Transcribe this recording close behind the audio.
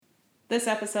This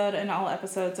episode and all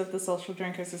episodes of The Social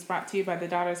Drinkers is brought to you by the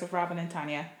daughters of Robin and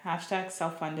Tanya. #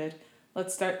 self-funded.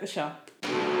 Let's start the show.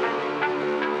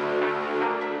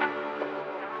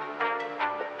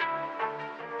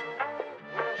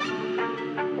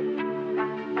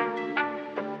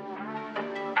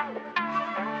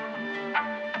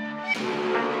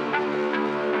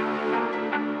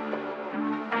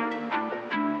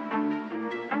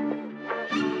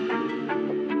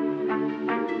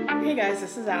 Hey guys,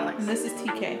 this is Alex. And this is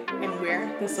TK. And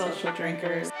we're The Social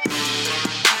Drinkers.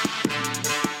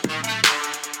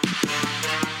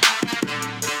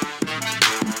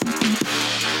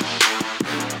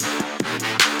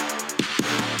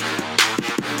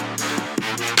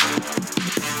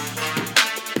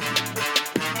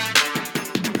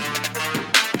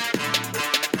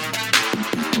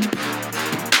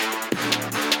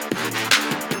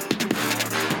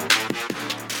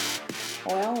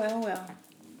 Well.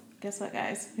 Guess what,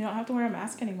 guys? You don't have to wear a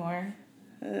mask anymore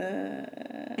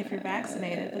if you're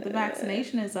vaccinated. But the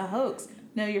vaccination is a hoax.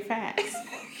 Know your facts.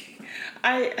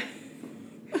 You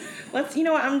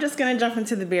know what? I'm just gonna jump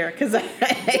into the beer because I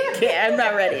can't. I'm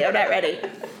not ready.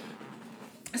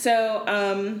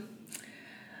 So,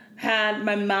 had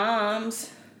my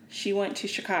mom's. She went to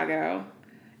Chicago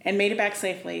and made it back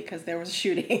safely because there was a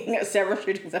shooting, several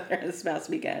shootings up there this past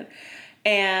weekend,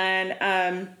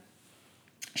 and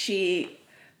she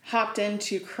hopped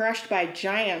into Crushed by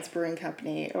Giants Brewing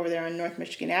Company over there on North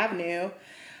Michigan Avenue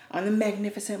on the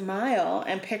Magnificent Mile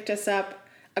and picked us up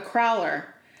a crowler,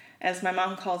 as my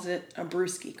mom calls it, a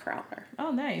brewski crowler. Oh,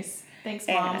 nice. Thanks,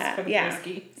 Moms, for the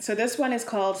brewski. So this one is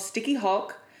called Sticky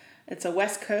Hulk. It's a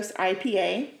West Coast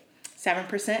IPA,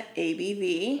 7%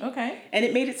 ABV. Okay. And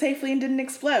it made it safely and didn't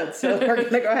explode. So we're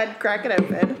going to go ahead and crack it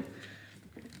open.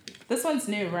 This one's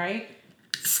new, right?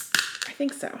 I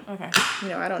think so. Okay.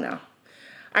 I don't know.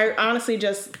 I honestly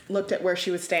just looked at where she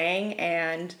was staying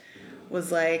and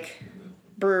was like,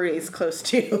 breweries close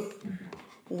to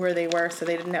where they were, so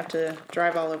they didn't have to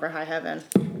drive all over high heaven.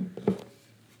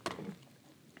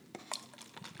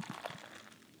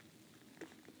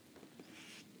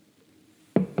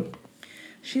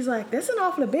 She's like, this is an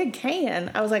awful big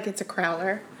can. I was like, it's a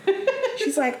crowler.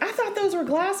 She's like, I thought those were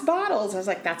glass bottles. I was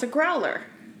like, that's a growler.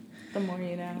 The more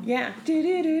you know. Yeah.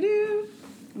 Do.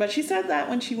 But she said that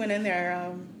when she went in there,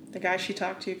 the guy she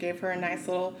talked to gave her a nice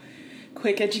little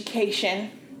quick education.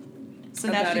 So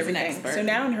now she's everything. an expert. So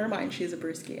now in her mind, she's a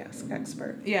brewski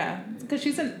expert. Yeah, because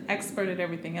she's an expert at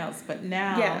everything else. But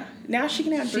now, now she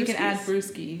can add brewskis. She can add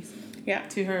brewskis. Yeah.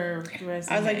 To her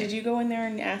resume. I was like, did you go in there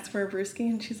and ask for a brewski?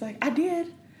 And she's like, I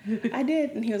did.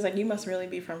 And he was like, you must really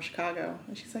be from Chicago.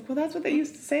 And she's like, well, that's what they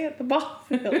used to say at the ball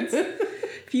fields.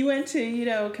 If you went to,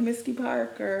 Comiskey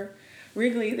Park or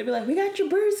Wrigley, they'd be like, we got your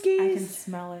brewskis. I can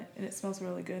smell it, and it smells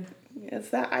really good. It's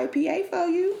that IPA for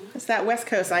you. It's that West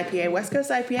Coast IPA. West Coast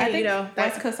IPA, I think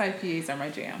West Coast IPAs are my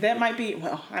jam. That might be,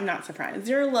 well, I'm not surprised.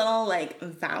 They're a little,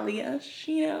 valley-ish,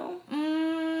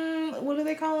 What do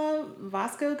they call them?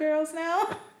 Vasco girls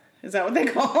now? Is that what they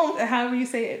call them? However you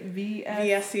say it,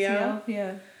 VSCO?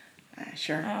 Yeah.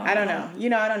 Sure. I don't know.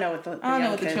 I don't know what the I don't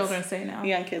know what the children say now. The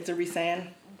young kids are saying.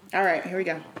 All right, here we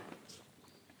go.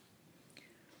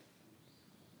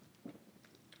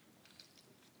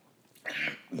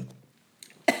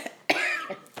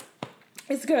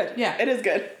 It's good. Yeah. It is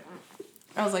good.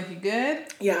 I was like, you good?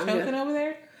 Yeah, I'm choking over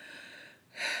there?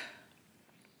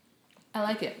 I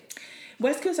like it.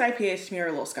 West Coast IPAs to me are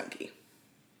a little skunky.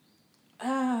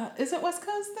 Is it West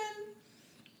Coast then?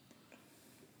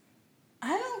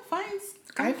 I don't find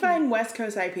skunky. I find West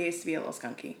Coast IPAs to be a little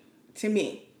skunky. To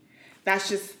me. That's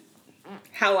just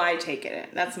how I take it.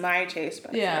 That's my taste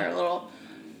buds. Yeah. They're a little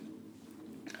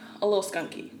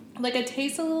skunky. Like I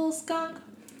taste a little skunk.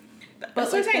 But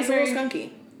sometimes it's a little skunky.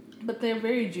 But they're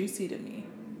very juicy to me.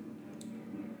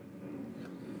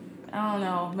 I don't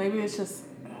know. Maybe it's just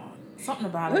something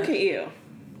about Look at you.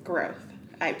 Growth.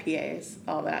 IPAs.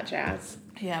 All that jazz.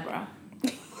 Yeah, bro.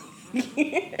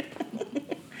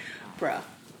 Bruh.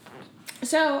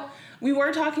 So, we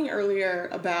were talking earlier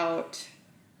about...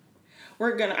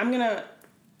 I'm gonna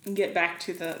get back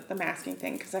to the masking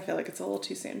thing because I feel like it's a little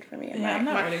too soon for me. I'm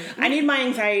not ready. I need my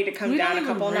anxiety to come down a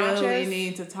couple notches. We don't really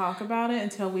need to talk about it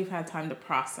until we've had time to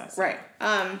process it. Right.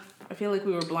 I feel like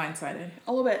we were blindsided.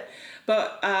 A little bit.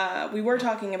 But we were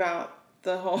talking about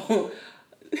the whole...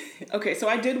 Okay, so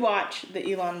I did watch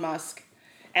the Elon Musk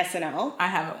SNL. I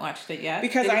haven't watched it yet.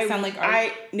 Because Did it sound like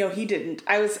art? No, he didn't.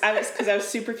 I was because I was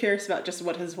super curious about just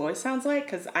what his voice sounds like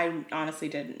because I honestly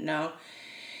didn't know.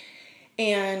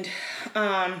 And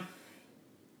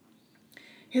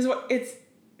his voice,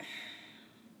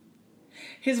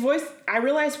 I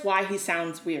realized why he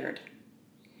sounds weird.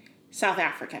 South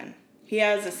African. He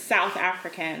has a South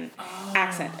African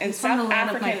accent. And from the South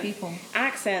land of my African people.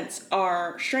 accents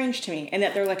are strange to me, in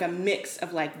that they're like a mix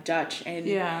of like Dutch and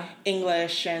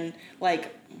English and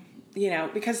like,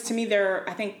 because to me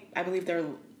I believe they're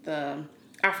the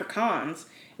Afrikaans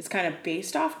is kind of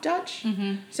based off Dutch.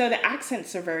 Mm-hmm. So the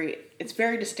accents are it's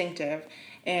very distinctive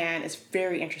and it's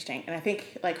very interesting. And I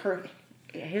think like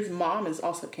his mom is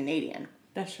also Canadian.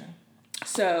 That's true.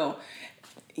 So,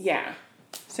 yeah.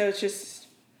 So it's just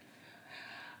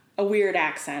a weird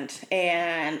accent.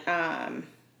 And,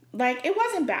 it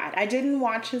wasn't bad. I didn't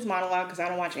watch his monologue because I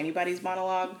don't watch anybody's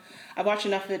monologue. I watched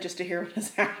enough of it just to hear what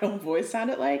his actual voice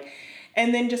sounded like.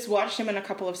 And then just watched him in a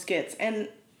couple of skits. And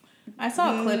I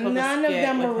saw a clip of none of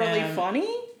them were really funny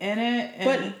in it.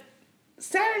 But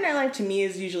Saturday Night Live to me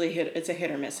is usually it's a hit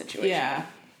or miss situation. Yeah.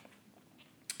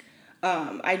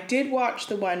 I did watch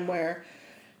the one where,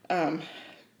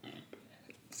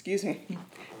 excuse me,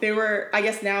 I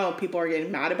guess now people are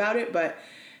getting mad about it, but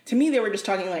to me they were just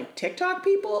talking like TikTok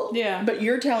people. Yeah. But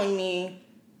you're telling me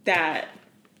that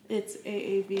it's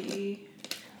AAVE.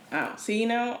 Oh,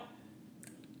 so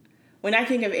when I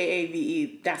think of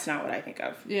AAVE, that's not what I think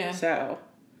of. Yeah. So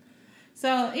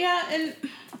yeah, and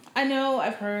I know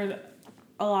I've heard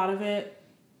a lot of it.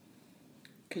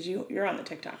 Because you're on the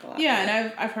TikTok a lot. Yeah,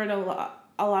 and I've heard a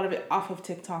lot of it off of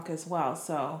TikTok as well.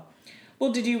 So.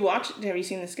 Well, have you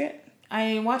seen the skit?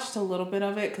 I watched a little bit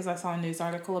of it because I saw a news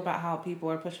article about how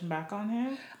people are pushing back on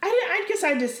him. I guess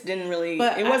I just didn't really.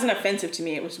 But it wasn't offensive to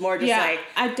me. It was more just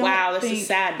wow, this is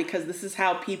sad because this is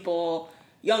how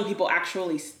young people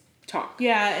actually talk.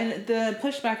 Yeah, and the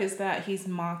pushback is that he's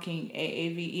mocking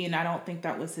AAVE, and I don't think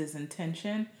that was his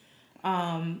intention.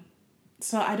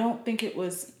 So I don't think it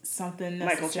was something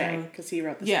necessarily. Michael Che, because he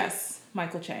wrote the Yes,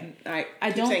 Michael Che.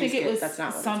 I don't think it was that's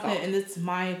not what something, it's called.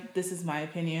 and this is my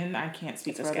opinion. I can't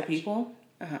speak for other people.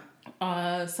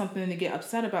 Uh-huh. Something to get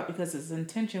upset about because his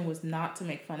intention was not to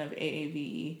make fun of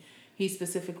AAVE. He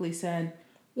specifically said,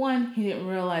 one, he didn't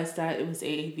realize that it was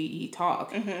AAVE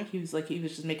talk. Mm-hmm. He was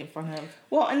just making fun of.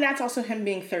 Well, and that's also him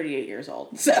being 38 years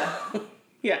old. So,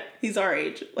 yeah, he's our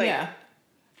age. Yeah.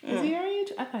 Is he our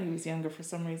age? I thought he was younger for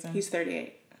some reason. He's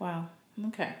 38. Wow.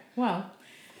 Okay. Well,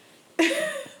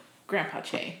 Grandpa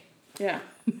Che. Yeah.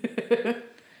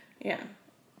 Yeah.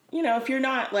 If you're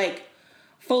not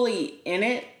fully in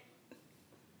it,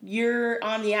 you're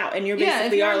on the out, and you're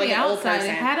basically are like an old person.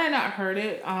 Had I not heard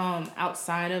it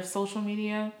outside of social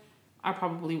media, I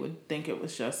probably would think it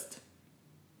was just.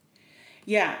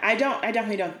 Yeah, I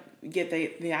definitely don't get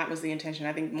that was the intention.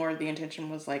 I think more of the intention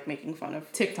was making fun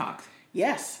of TikTok.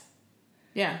 Yes.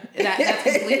 Yeah,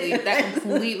 that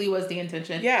completely was the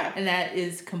intention. Yeah, and that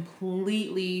is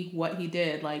completely what he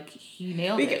did. He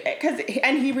nailed it.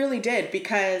 And he really did,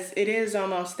 because it is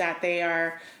almost that they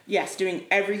are doing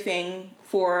everything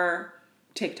for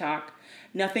TikTok.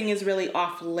 Nothing is really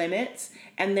off limits,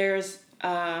 and there's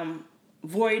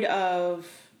void of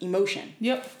emotion.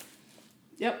 Yep,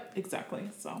 exactly.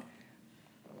 So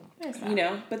there's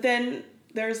that. But then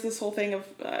there's this whole thing of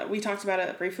we talked about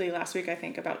it briefly last week, I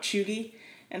think, about chuggy.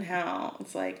 And how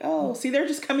it's see, they're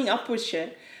just coming up with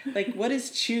shit. What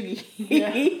is chuggy?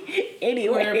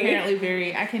 Anyway. We're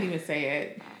apparently I can't even say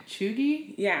it.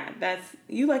 Chuggy? Yeah,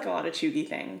 you like a lot of chuggy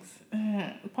things.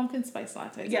 Pumpkin spice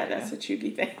latte. Yeah, that's a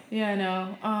chuggy thing. Yeah, I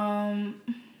know.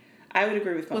 I would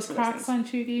agree with most of those things. Was Crocs on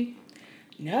chuggy?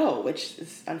 No, which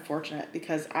is unfortunate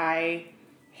because I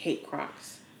hate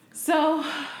Crocs. So, I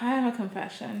have a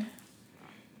confession.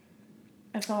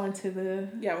 I fell into the...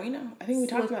 Yeah, we know. I think we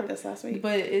talked about this last week.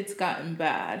 But it's gotten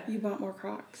bad. You bought more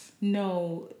Crocs?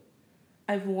 No.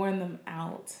 I've worn them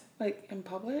out. In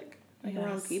public? Yes.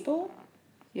 Around people?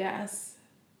 Yes.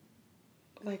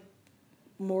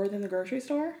 More than the grocery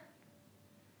store?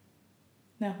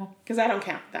 No. Because I don't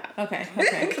count that. Okay.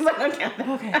 Because I don't count that.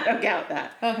 Okay. I don't count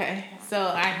that. Okay. So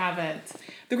I haven't.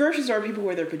 The grocery store, people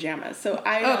wear their pajamas. So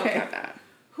I don't count that.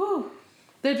 Whew.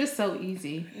 They're just so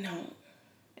easy. No.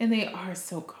 And they are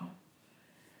so cool.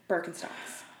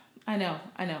 Birkenstocks. I know.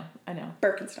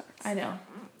 Birkenstocks. I know.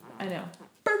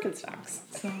 Birkenstocks.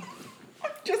 So.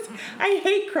 I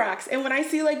hate Crocs. And when I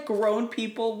see grown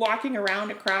people walking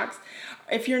around in Crocs,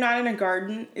 if you're not in a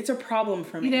garden, it's a problem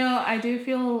for me. I do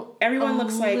feel everyone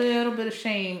looks a little bit of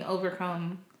shame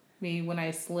overcome me when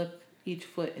I slip each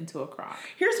foot into a Croc.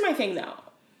 Here's my thing though.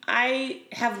 I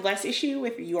have less issue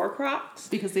with your Crocs.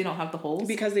 Because they don't have the holes?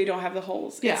 Because they don't have the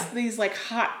holes. Yeah. It's these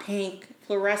hot pink,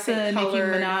 fluorescent color.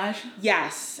 Nicki Minaj?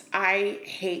 Yes. I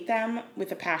hate them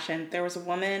with a passion. There was a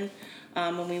woman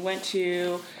when we went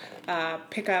to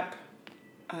pick up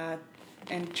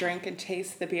and drink and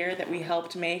taste the beer that we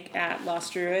helped make at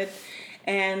Lost Druid.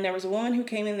 And there was a woman who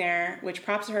came in there, which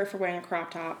props to her for wearing a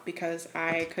crop top, because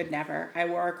I could never. I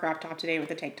wore a crop top today with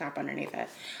a tank top underneath it.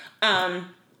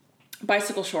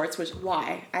 Bicycle shorts, which,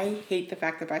 why? I hate the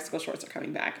fact that bicycle shorts are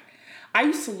coming back. I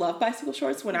used to love bicycle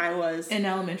shorts when I was... In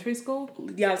elementary school?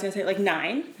 Yeah, I was going to say like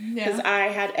 9. Because I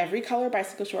had every color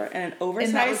bicycle short and an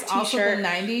oversized t-shirt the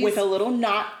 90s? with a little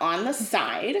knot on the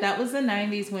side. That was the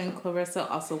 90s when Clarissa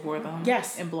also wore them.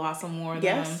 Yes. And Blossom wore them.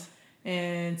 Yes.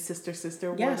 And Sister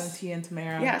wore them, Tia and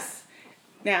Tamara. Yes.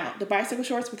 Now, the bicycle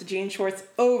shorts with the jean shorts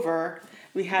over...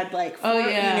 We had like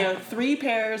 3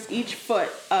 pairs each foot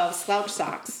of slouch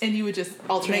socks. And you would just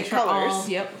alternate colors.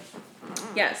 Yep.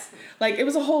 Yes. Like it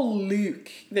was a whole look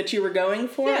that you were going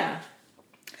for. Yeah.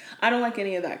 I don't like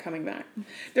any of that coming back.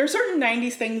 There are certain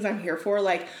 90s things I'm here for,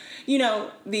 like,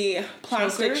 the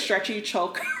plastic stretchy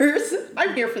chokers.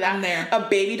 I'm here for that. I'm there. A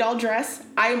baby doll dress.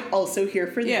 I'm also here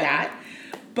for that.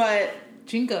 But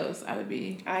Jinkos, I would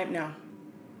be. No.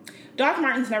 Doc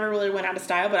Martens never really went out of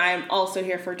style, but I am also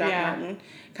here for Doc Marten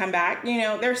come back.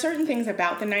 There are certain things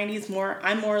about the 90s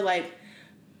I'm more like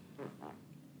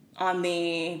on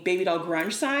the baby doll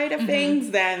grunge side of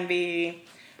things than the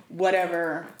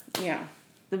whatever, The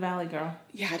Valley Girl.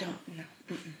 Yeah, I don't know.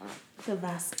 The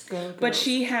Vasco. But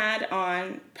she had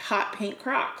on hot pink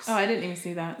Crocs. Oh, I didn't even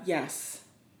see that. Yes.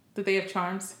 Did they have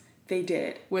charms? They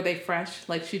did. Were they fresh?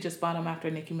 Like she just bought them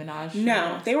after Nicki Minaj?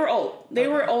 No, they were old. They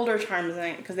were older charms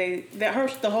because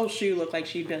the whole shoe looked like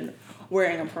she'd been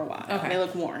wearing them for a while. Okay. They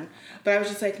look worn. But I was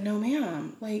just like, no,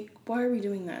 ma'am. Like, why are we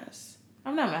doing this?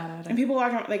 I'm not mad at it. And people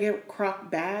walk around, they get Croc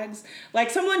bags. Like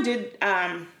someone did,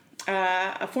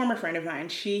 a former friend of mine,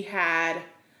 she had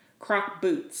Croc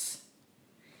boots.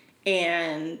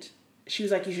 And she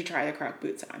was like, you should try the Croc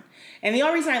boots on. And the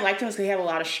only reason I liked them is because they have a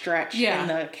lot of stretch in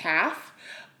the calf.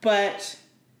 But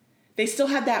they still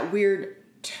have that weird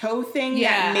toe thing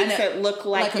that makes it look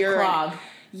like you're... a clog.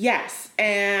 Yes.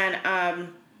 And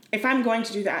if I'm going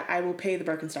to do that, I will pay the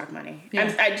Birkenstock money.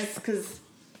 Yeah. I just... because...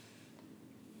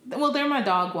 Well, they're my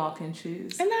dog walking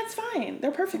shoes. And that's fine. They're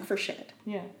perfect for shit.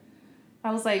 Yeah.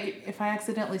 I was like, if I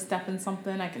accidentally step in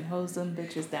something, I can hose them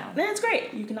bitches down. That's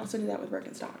great. You can also do that with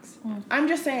Birkenstocks. I'm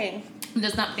just saying. I'm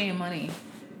just not paying money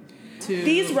to...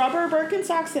 These rubber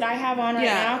Birkenstocks that I have on right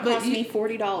now cost me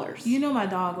 $40. You know my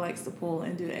dog likes to pull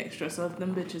and do extra, so if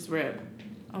them bitches rip,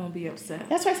 I'm going to be upset.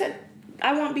 That's why I said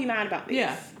I won't be mad about these.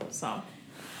 Yeah, so...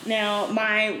 Now,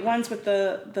 my ones with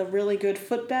the really good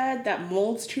footbed that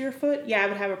molds to your foot, I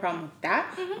would have a problem with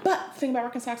that. But the thing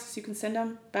about Birkenstocks is you can send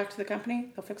them back to the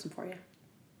company. They'll fix them for you.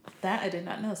 That I did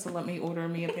not know, so let me order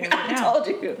me a pair right now. I told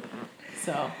you.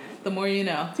 So, the more you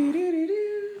know.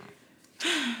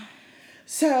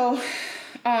 So,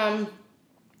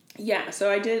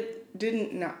 so I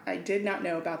did not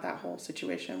know about that whole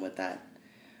situation with that.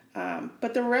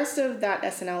 But the rest of that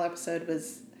SNL episode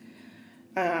was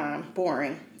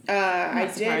boring. I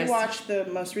did watch the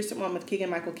most recent one with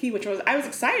Keegan-Michael Key, which I was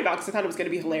excited about because I thought it was going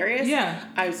to be hilarious. Yeah.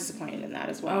 I was disappointed in that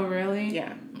as well. Oh, really?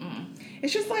 Yeah.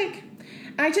 It's just like,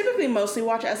 I typically mostly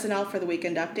watch SNL for the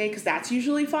Weekend Update because that's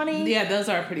usually funny. Yeah, those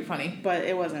are pretty funny. But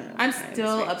it wasn't really I'm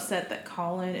still upset that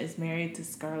Colin is married to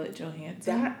Scarlett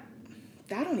Johansson.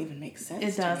 That don't even make sense.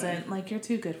 It doesn't. Like, you're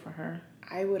too good for her.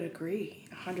 I would agree,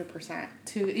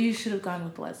 100%. You should have gone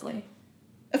with Leslie.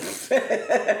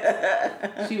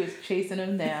 She was chasing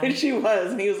him down. She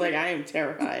was, and he was like, I am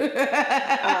terrified.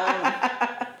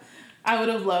 I would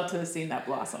have loved to have seen that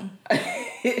blossom.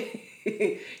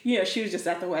 She was just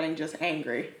at the wedding, just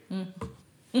angry.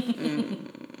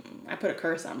 I put a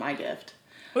curse on my gift.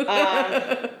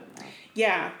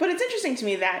 Yeah, but it's interesting to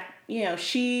me that,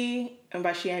 she, and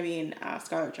by she I mean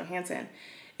Scarlett Johansson,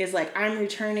 is like, I'm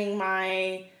returning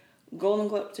my Golden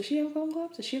Globe. Does she have a Golden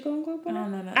Globe? Is she a Golden Globe winner?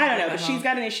 No. I don't know, but she's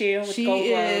got an issue with Golden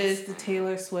Globes. She is the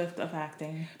Taylor Swift of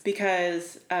acting.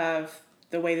 Because of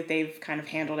the way that they've kind of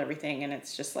handled everything, and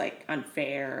it's just, like,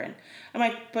 unfair. And I'm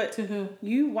like, but... To who?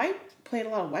 You played a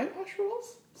lot of whitewash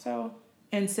roles, so...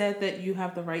 And said that you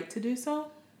have the right to do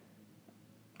so?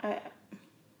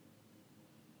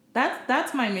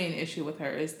 That's my main issue with her,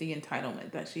 is the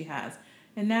entitlement that she has.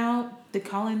 And now, did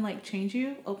Colin, change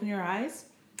you? Open your eyes?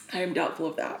 I am doubtful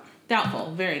of that.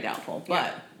 Doubtful. Very doubtful.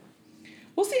 But...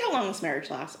 We'll see how long this marriage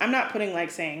lasts. I'm not putting,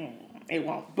 saying it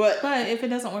won't. But if it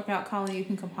doesn't work out, Colin, you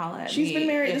can come holla at me. She's been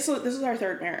married. This is our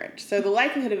third marriage. So the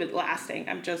likelihood of it lasting,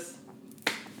 I'm just...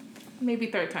 Maybe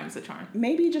third time's the charm.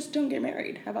 Maybe just don't get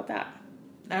married. How about that?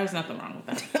 There's nothing wrong with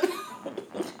that.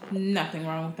 Nothing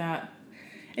wrong with that.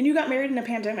 And you got married in a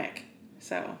pandemic.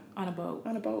 So... On a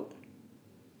boat.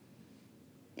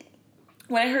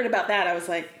 When I heard about that, I was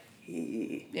like...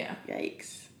 Yeah.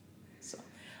 Yikes. So,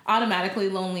 automatically,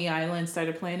 Lonely Island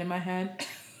started playing in my head.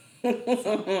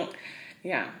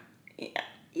 Yeah.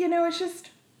 You know, it's just,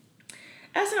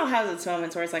 SNL has its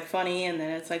moments where it's like funny, and then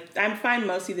it's like, I find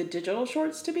mostly the digital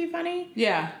shorts to be funny.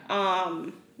 Yeah.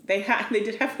 They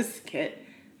did have a skit.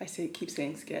 Keep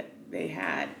saying skit. They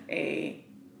had a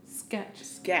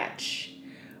sketch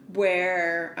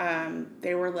where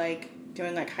they were like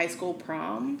doing like high school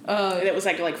prom. Oh. And it was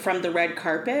like from the red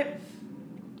carpet.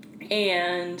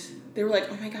 And they were like,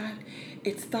 oh my God,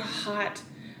 it's the hot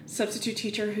substitute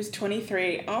teacher who's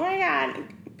 23. Oh my God.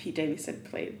 Pete Davidson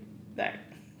played that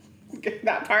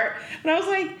part. And I was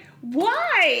like,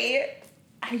 why?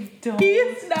 I don't. He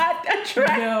is not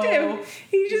attractive. No.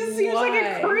 He just seems like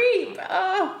a creep.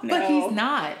 Oh, no. But he's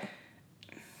not.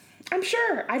 I'm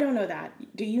sure. I don't know that.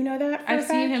 Do you know that? I've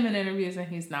seen him in interviews and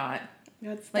he's not.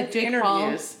 That's Jake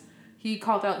interviews. Paul. He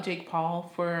called out Jake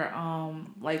Paul for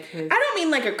like his. I don't mean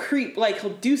like a creep, like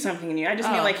he'll do something to you. I just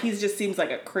mean like he just seems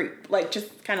like a creep, like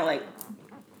just kind of like.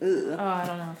 Ugh. Oh, I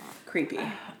don't know. Creepy.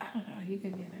 I don't know. You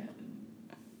can get it.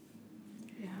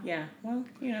 Yeah. Well,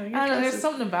 you know. I don't know. There's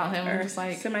something about him. I'm just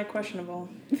like semi-questionable.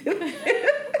 They're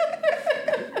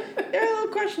a little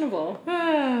questionable.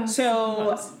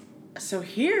 So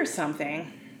here's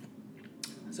something.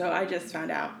 So I just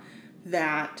found out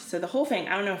that, so the whole thing,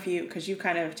 I don't know if because you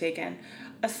kind of have taken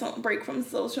a break from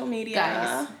social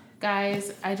media.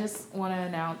 Guys, I just want to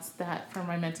announce that for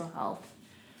my mental health,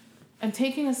 I'm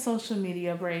taking a social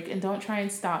media break, and don't try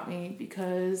and stop me,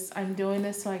 because I'm doing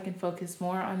this so I can focus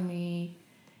more on me,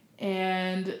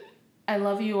 and I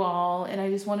love you all, and I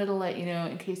just wanted to let you know,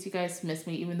 in case you guys miss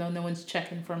me, even though no one's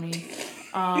checking for me,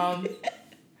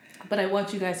 but I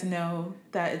want you guys to know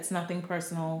that it's nothing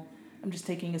personal. I'm just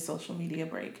taking a social media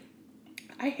break.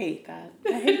 I hate that.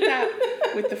 I hate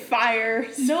that with the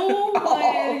fires. No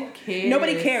one cares.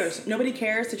 Nobody cares. Nobody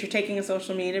cares that you're taking a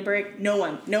social media break. No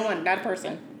one, not a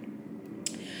person.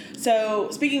 So,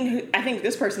 I think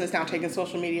this person is now taking a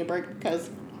social media break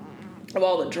because of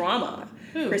all the drama.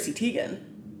 Who? Chrissy Teigen.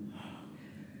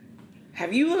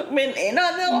 Have you been in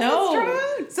on all this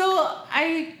drama? So,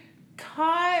 I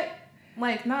caught,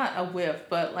 like, not a whiff,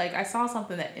 but, like, I saw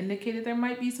something that indicated there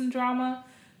might be some drama,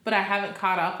 but I haven't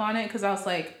caught up on it because I was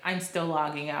like, I'm still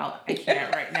logging out. I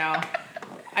can't right now.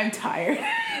 I'm tired.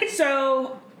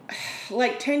 So,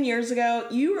 like, 10 years ago,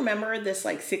 you remember this,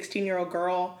 like, 16-year-old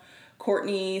girl,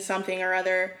 Courtney something or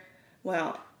other?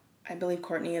 Well, I believe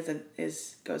Courtney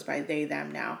goes by they,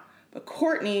 them now. But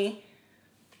Courtney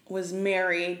was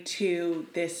married to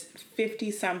this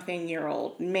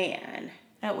 50-something-year-old man.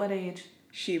 At what age?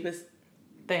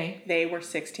 They were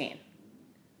 16.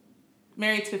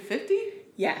 Married to 50?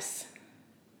 Yes.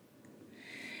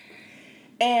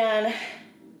 And,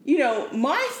 you know,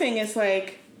 my thing is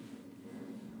like,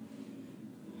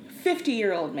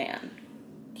 50-year-old man.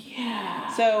 Yeah.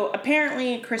 So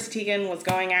apparently Chrissy Teigen was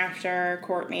going after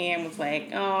Courtney and was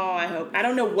like, I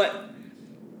don't know what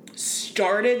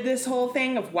started this whole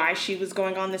thing of why she was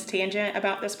going on this tangent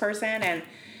about this person,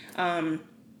 and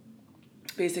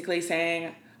basically saying,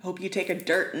 I hope you take a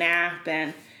dirt nap,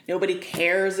 and nobody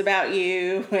cares about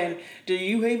you, and do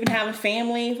you even have a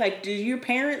family? Like, do your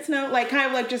parents know? Like, kind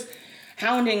of like just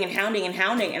hounding,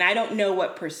 and I don't know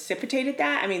what precipitated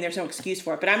that. I mean, there's no excuse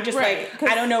for it, but I'm just like,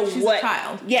 I don't know what. A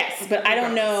child. Yes, but I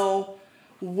don't know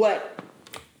what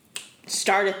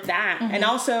started that. Mm-hmm. And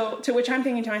also, to which I'm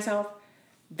thinking to myself,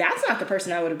 that's not the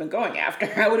person I would have been going after.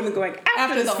 I would have been going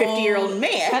after this 50-year-old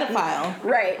man. Pedophile.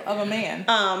 Right. Of a man.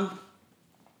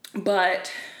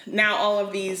 But now all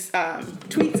of these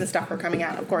tweets and stuff are coming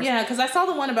out, of course. Yeah, because I saw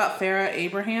the one about Farrah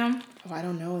Abraham. Oh, I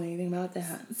don't know anything about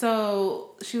that.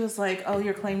 So she was like, oh,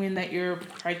 you're claiming that you're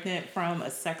pregnant from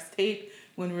a sex tape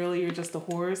when really you're just a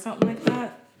whore or something like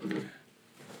that?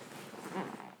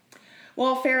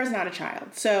 Well, Farrah's not a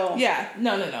child, so... Yeah,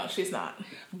 no, she's not.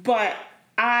 But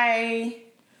I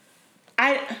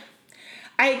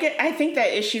think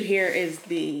that issue here is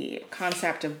the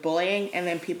concept of bullying, and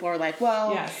then people are like,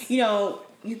 well, yes, you know,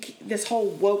 this whole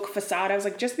woke facade. I was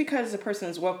like, just because a person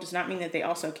is woke does not mean that they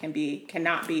also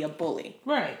cannot be a bully.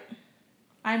 Right.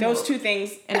 Those two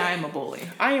things. And I am a bully.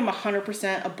 I am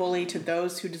 100% a bully to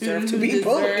those who deserve to be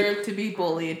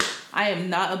bullied. I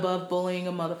am not above bullying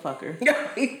a motherfucker.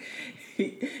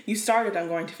 You started, I'm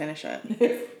going to finish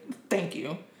it. Thank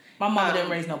you. My mama didn't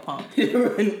raise no punk.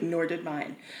 Nor did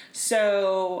mine.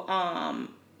 So,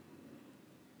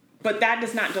 but that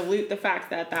does not dilute the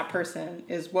fact that that person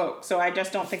is woke. So I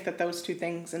just don't think that those two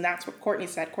things, and that's what Courtney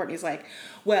said. Courtney's like,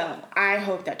 well, I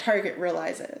hope that Target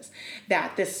realizes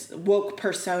that this woke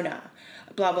persona,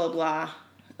 blah, blah, blah,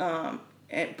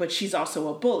 but she's also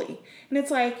a bully. And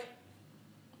it's like,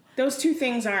 those two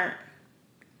things aren't,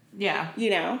 yeah,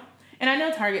 you know. And I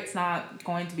know Target's not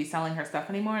going to be selling her stuff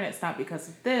anymore, and it's not because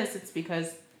of this. It's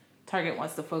because Target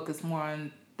wants to focus more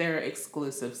on their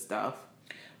exclusive stuff.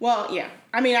 Well, yeah.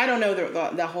 I mean, I don't know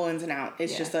the whole ins and out.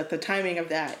 It's just that the timing of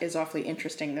that is awfully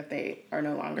interesting that they are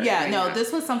no longer. Yeah, no, out.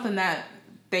 This was something that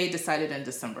they decided in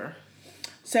December.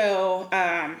 So,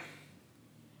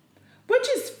 which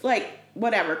is like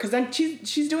whatever, because then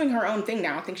she's doing her own thing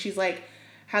now. I think she's like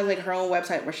has like her own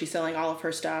website where she's selling all of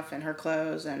her stuff and her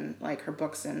clothes and like her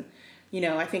books, and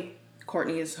I think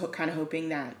Courtney is kind of hoping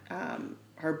that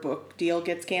her book deal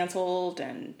gets canceled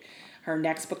and her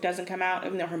next book doesn't come out,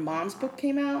 even though her mom's book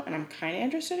came out, and I'm kind of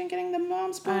interested in getting the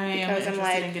mom's book because I'm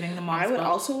like, I would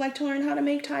also like to learn how to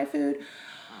make Thai food.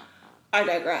 I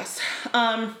digress.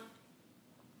 I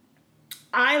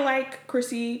like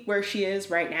Chrissy where she is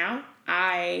right now.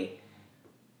 I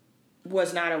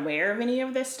was not aware of any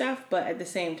of this stuff, but at the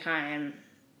same time,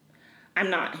 I'm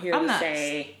not here to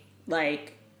say,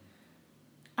 like...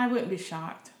 I wouldn't be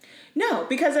shocked. No,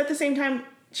 because at the same time,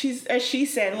 she's, as she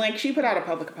said, like, she put out a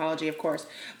public apology, of course,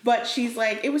 but she's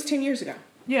like, it was 10 years ago.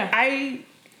 Yeah.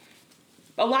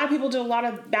 A lot of people did a lot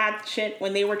of bad shit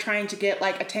when they were trying to get,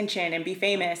 like, attention and be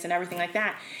famous and everything like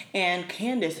that. And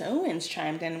Candace Owens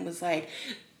chimed in and was like,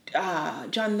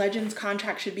 John Legend's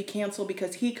contract should be canceled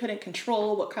because he couldn't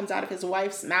control what comes out of his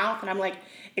wife's mouth. And I'm like,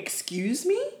 excuse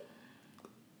me?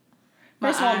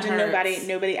 First of all,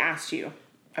 nobody asked you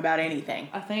about anything.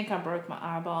 I think I broke my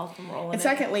eyeball from rolling. And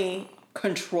secondly,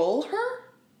 control her?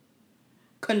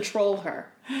 Control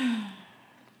her.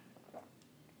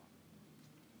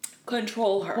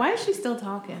 Control her. Why is she still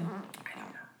talking? I don't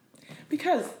know.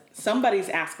 Because somebody's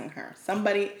asking her.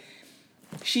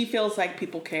 She feels like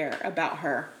people care about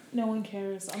her. No one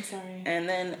cares. I'm sorry. And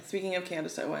then, speaking of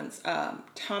Candace Owens,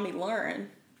 Tomi Lahren,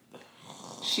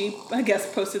 she, I guess,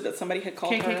 posted that somebody had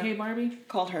called KKK Barbie?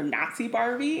 Called her Nazi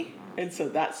Barbie. And so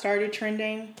that started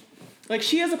trending. Like,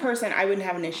 she is a person I wouldn't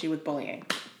have an issue with bullying.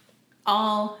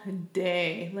 All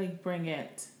day. Like, bring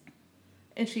it.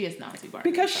 And she is Nazi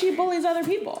Barbie. Because she bullies other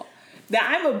people.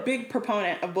 I'm a big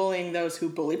proponent of bullying those who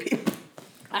bully people.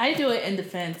 I do it in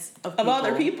defense of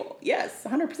other people. Yes,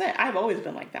 100%. I've always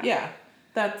been like that. Yeah.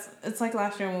 It's like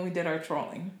last year when we did our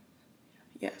trolling.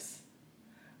 Yes.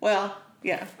 Well,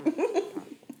 yeah.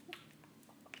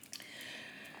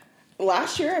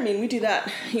 Last year, I mean, we do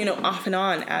that, off and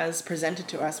on as presented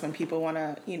to us when people want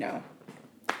to,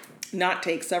 not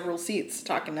take several seats,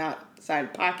 talking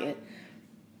outside pocket,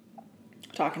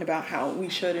 talking about how we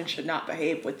should and should not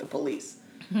behave with the police.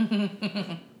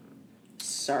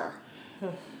 Sir,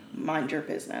 mind your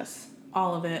business.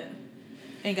 All of it.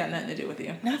 Ain't got nothing to do with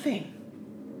you. Nothing.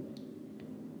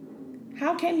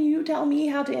 How can you tell me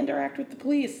how to interact with the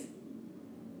police?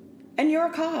 And you're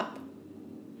a cop.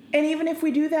 And even if we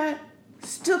do that,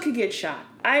 still could get shot.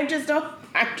 I'm just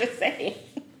saying.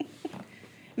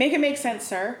 Make it make sense,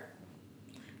 sir.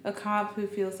 A cop who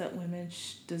feels that women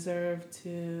deserve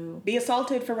to... be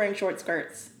assaulted for wearing short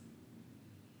skirts.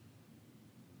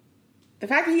 The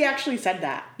fact that he actually said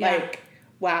that. Yeah. Like,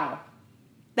 wow.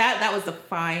 That was the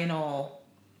final...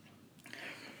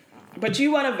 But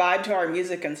you want to vibe to our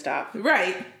music and stuff.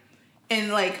 Right. And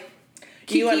like,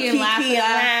 Kiki and laughing.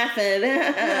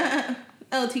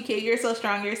 Oh, TK, you're so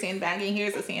strong, you're sandbagging.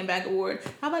 Here's a sandbag award.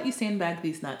 How about you sandbag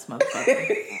these nuts,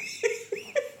 motherfucker?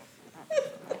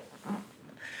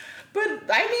 But,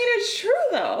 I mean, it's true,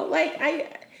 though.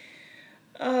 Like,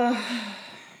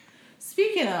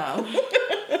 Speaking of.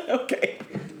 Okay.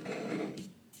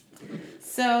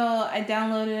 So, I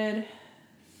downloaded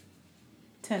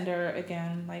Tinder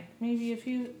again, like maybe a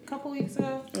couple weeks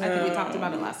ago. I think we talked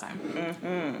about it last time.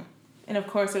 Mm-hmm. And of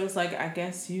course it was like, I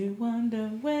guess you wonder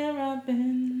where I've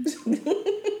been.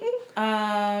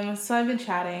 So I've been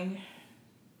chatting.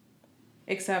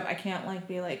 Except I can't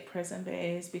be prison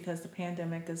based because the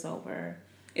pandemic is over.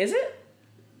 Is it?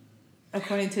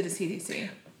 According to the CDC.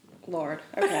 Lord.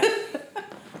 Okay.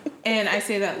 And I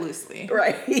say that loosely.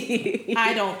 Right.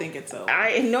 I don't think it's over.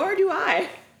 Nor do I.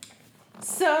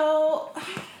 So,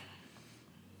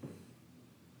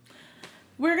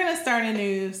 we're going to start a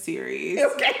new series.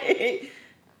 Okay.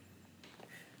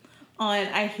 On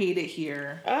I Hate It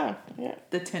Here. Oh, yeah.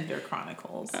 The Tinder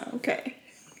Chronicles. Oh, okay.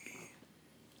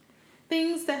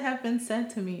 Things that have been said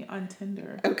to me on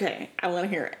Tinder. Okay, I want to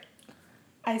hear it.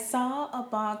 I saw a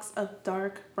box of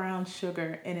dark brown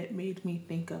sugar and it made me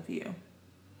think of you.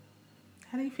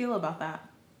 How do you feel about that?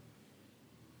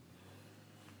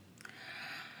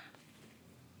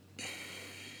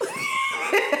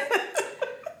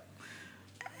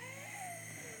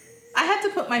 I had to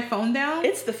put my phone down.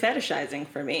 It's the fetishizing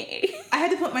for me. I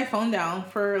had to put my phone down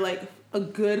for like a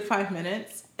good 5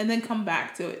 minutes and then come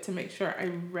back to it to make sure I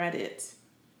read it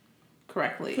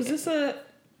correctly. Was this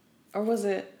or was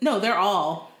it? No, they're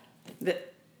all.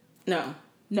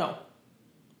 No.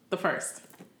 The first.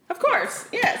 Of course,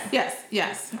 yes.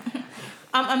 Yes.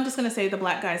 I'm just going to say the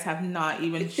black guys have not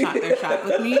even shot their shot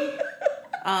with me.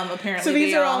 Apparently, so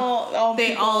these are all they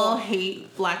people... all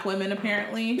hate black women.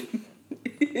 Apparently,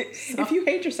 if you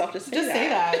hate yourself, just say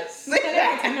that. Say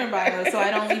that in Tinder bio, so I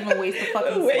don't even waste the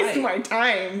fucking waste my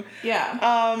time.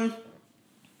 Yeah.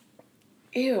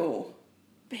 Ew.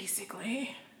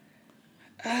 Basically.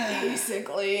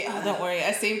 Oh, don't worry,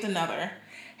 I saved another.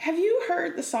 Have you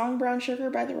heard the song "Brown Sugar"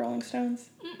 by the Rolling Stones?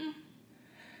 Mm-mm.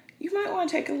 You might want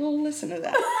to take a little listen to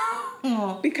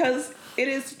that because it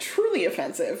is truly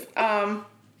offensive.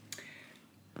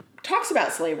 Talks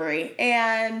about slavery,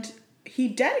 and he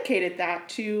dedicated that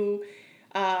to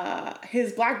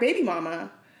his black baby mama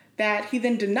that he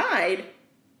then denied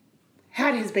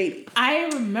had his baby. I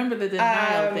remember the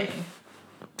denial thing.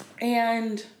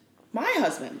 And my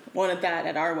husband wanted that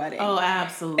at our wedding. Oh,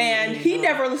 absolutely. And he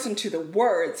never listened to the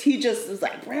words. He just was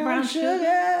like, brown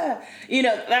sugar. You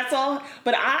know, that's all.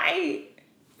 But I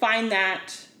find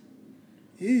that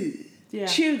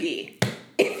chuggy,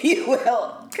 if you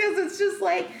will. Because it's just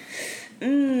like,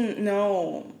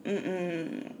 no.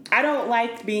 I don't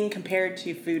like being compared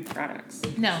to food products.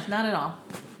 No, not at all.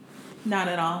 Not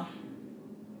at all.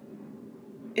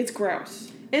 It's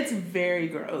gross. It's very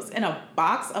gross. And a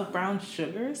box of brown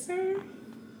sugar, sir?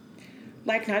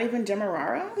 Like, not even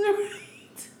Demerara?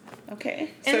 Right.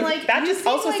 Okay. And so like, that just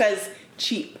also says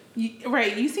cheap.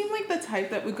 Right. You seem like the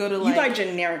type that would go to like... You buy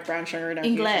generic brown sugar, don't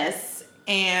you? Ingles.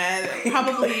 And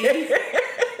probably...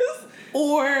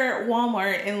 or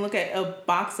Walmart and look at a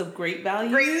box of Great Value.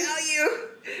 Great Value.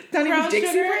 Not brown even Dixie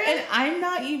sugar, brand? and I'm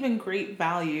not even Great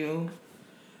Value.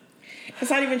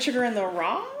 It's not even sugar in the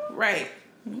raw? Right.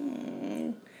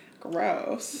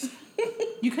 Gross.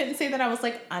 You couldn't say that I was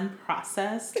like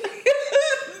unprocessed.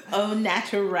 Oh,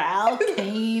 natural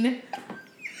cane.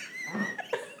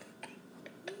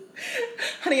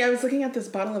 Honey, I was looking at this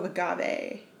bottle of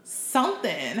agave.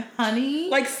 Something,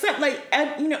 honey.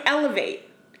 Elevate.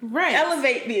 Right.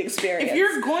 Elevate the experience. If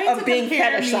you're going of to being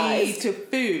compare me fetishized to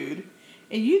food,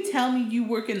 and you tell me you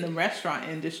work in the restaurant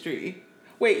industry.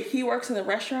 Wait, he works in the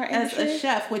restaurant industry? As a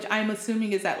chef, which I'm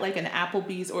assuming is at like an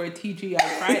Applebee's or a TGI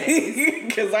Fridays.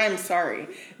 Because I'm sorry.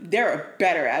 There are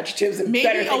better adjectives and Maybe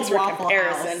better things for Waffle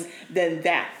comparison House. than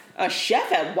that. A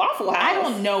chef at Waffle House? I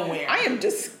don't know where. I am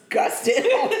disgusted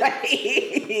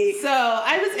already. So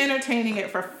I was entertaining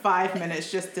it for 5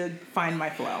 minutes just to find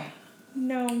my flow.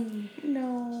 No.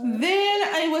 Then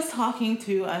I was talking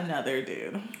to another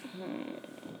dude.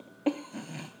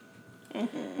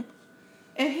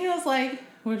 And he was like,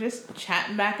 we're just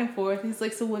chatting back and forth. He's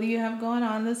like, so what do you have going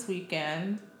on this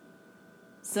weekend?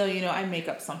 So, I make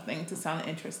up something to sound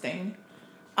interesting.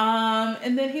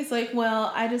 And then he's like,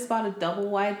 well, I just bought a double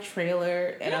wide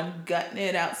trailer and I'm gutting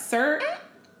it out. Sir,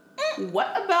 what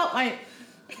about my...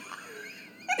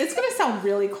 It's going to sound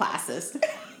really classist.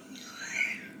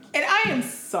 And I am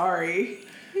sorry.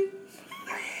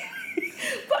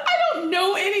 But I don't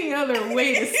know any other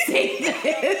way to say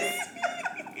this.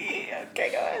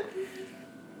 Okay, go ahead.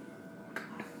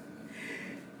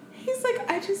 He's like,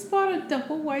 I just bought a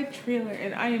double wide trailer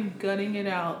and I am gutting it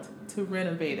out to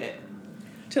renovate it.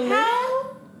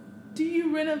 How do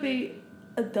you renovate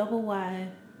a double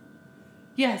wide?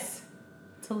 Yes,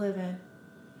 to live in.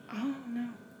 Oh, no.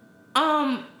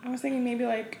 I was thinking maybe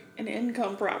like an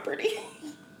income property.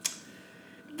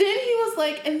 Then he was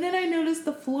like, and then I noticed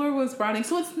the floor was rotting.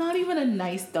 So it's not even a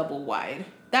nice double wide.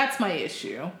 That's my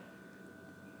issue.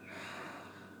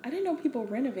 I didn't know people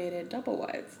renovated double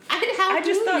wides. I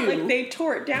just thought like they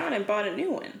tore it down and bought a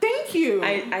new one. Thank you.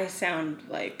 I sound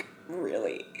like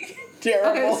really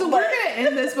terrible. Okay, so we're gonna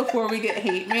end this before we get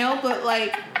hate mail, but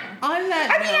like on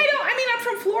that I'm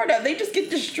from Florida. They just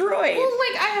get destroyed. Well,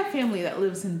 like I have family that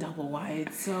lives in double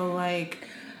wide, so like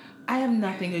I have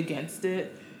nothing against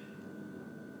it.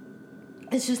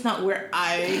 It's just not where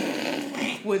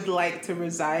I would like to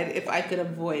reside if I could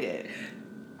avoid it.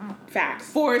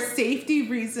 Facts. For safety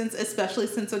reasons, especially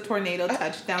since a tornado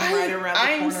touched down right around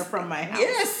the corner from my house.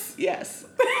 Yes.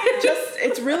 Just,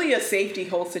 it's really a safety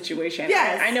whole situation.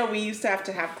 Yes. I know we used to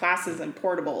have classes in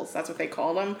portables. That's what they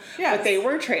called them. Yes. But they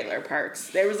were trailer parks.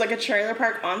 There was like a trailer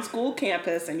park on school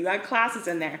campus and you had classes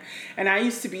in there. And I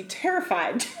used to be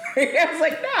terrified. I was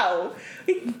like, no.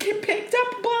 It get picked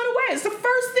up and blown away. It's the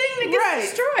first thing that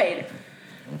gets destroyed.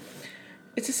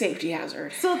 It's a safety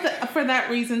hazard. So for that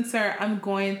reason, sir,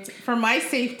 for my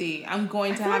safety, I'm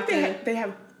going to have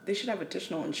to... They should have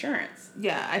additional insurance.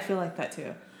 Yeah, I feel like that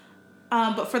too.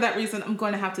 But for that reason, I'm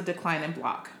going to have to decline and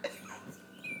block.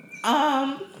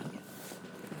 Are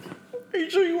you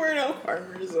sure you weren't on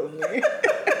Farmers Only?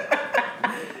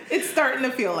 It's starting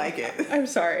to feel like it. I'm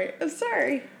sorry.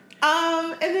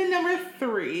 And then number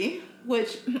 3,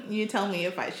 which you tell me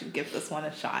if I should give this one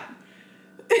a shot.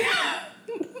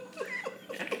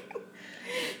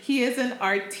 He is an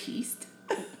artiste.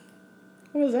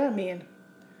 What does that mean?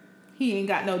 He ain't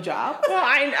got no job. Well,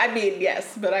 I mean,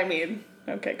 yes, but I mean,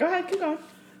 okay, go ahead, keep going.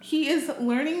 He is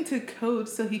learning to code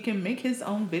so he can make his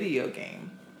own video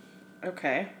game.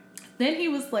 Okay. Then he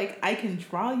was like, I can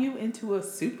draw you into a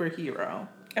superhero.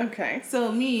 Okay.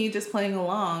 So me just playing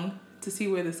along to see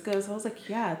where this goes, I was like,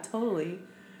 yeah, totally.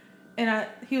 And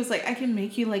he was like, I can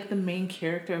make you like the main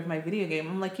character of my video game.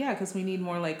 I'm like, yeah, because we need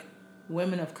more like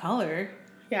women of color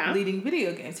leading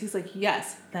video games. He's like,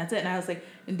 yes, that's it. And I was like,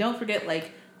 and don't forget,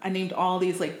 like, I named all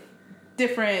these like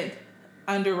different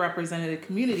underrepresented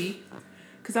community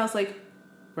because I was like,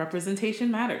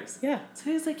 representation matters. Yeah. So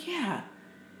he was like, yeah.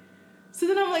 So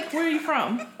then I'm like, where are you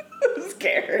from? I'm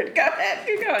scared. Go ahead.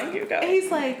 Keep going. And he's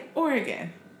like,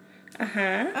 Oregon.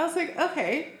 Uh-huh. I was like,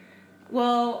 okay.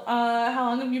 Well, how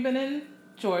long have you been in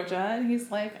Georgia? And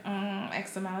he's like,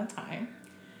 X amount of time.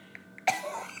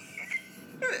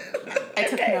 I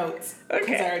took notes.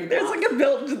 Okay. I already There's like a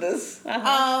build to this. And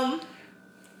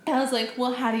I was like,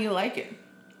 well, how do you like it?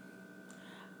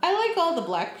 I like all the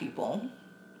black people.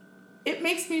 It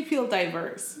makes me feel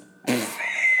diverse.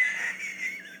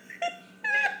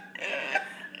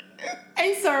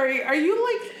 I'm sorry, are you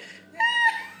like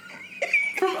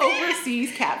from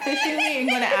overseas catfishing me and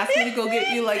going to ask me to go get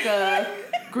you like a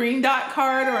Green Dot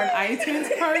card or an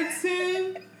iTunes card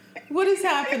soon? What is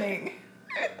happening?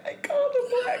 I called them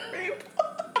black people.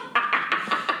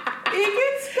 It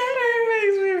gets better. It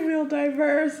makes me feel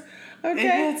diverse. Okay.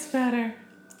 It gets better.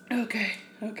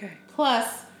 Okay.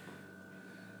 Plus,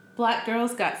 black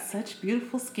girls got such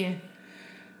beautiful skin.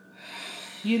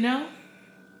 You know?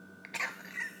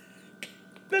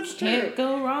 That's true. Can't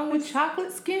go wrong with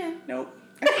chocolate skin. Nope.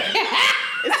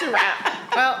 It's a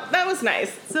wrap. Well, that was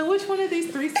nice. So which one of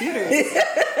these 3 suitors?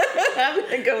 I'm going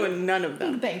to go with none of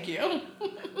them. Thank you.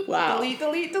 Wow.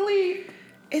 Delete.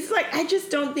 It's like, I just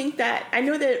don't think that... I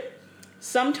know that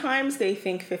sometimes they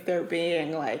think that they're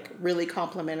being, like, really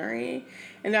complimentary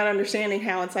and not understanding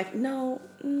how it's like, no.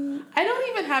 I don't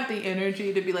even have the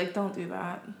energy to be like, don't do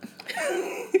that.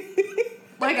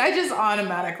 Like, I just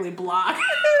automatically block.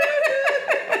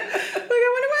 I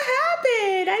wonder what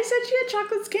happened. I said she had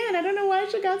chocolate skin. I don't know why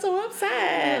she got so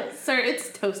upset. Sir, it's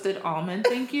toasted almond,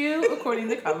 thank you, according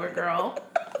to CoverGirl.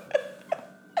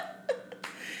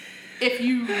 If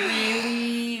you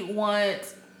really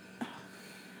want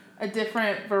a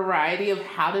different variety of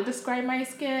how to describe my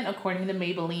skin, according to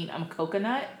Maybelline, I'm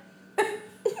coconut.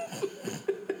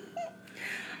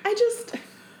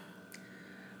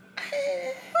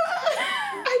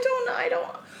 I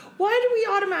don't. Why do we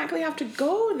automatically have to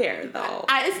go there, though?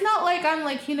 It's not like I'm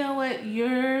like, you know what?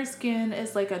 Your skin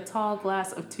is like a tall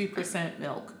glass of 2%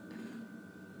 milk.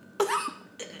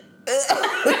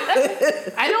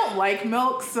 I don't like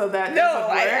milk, so that doesn't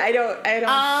work.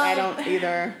 I don't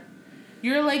either.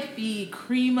 You're like the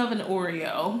cream of an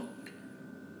Oreo.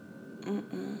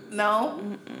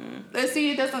 No? Let's see,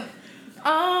 it doesn't...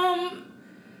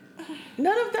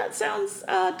 None of that sounds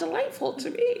delightful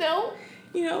to me. No?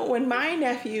 You know, when my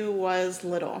nephew was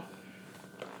little,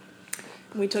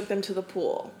 we took them to the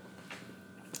pool.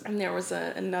 And there was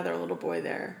another little boy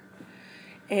there.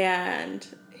 And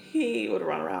he would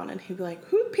run around and he'd be like,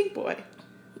 who's Pink Boy?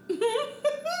 Who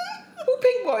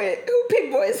Pink Boy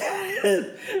is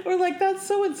that? We're like, that's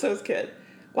so-and-so's kid.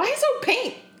 Why is he so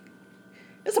pink?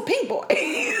 It's a pink boy.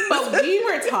 But we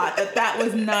were taught that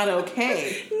was not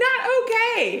okay. Not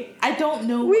okay. I don't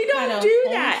know. We don't do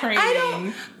that.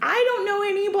 Training. I don't know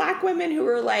any black women who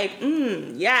are like,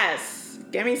 yes,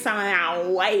 give me some of that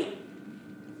white.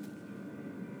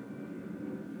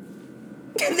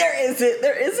 There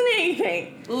isn't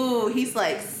anything. Ooh, he's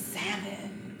like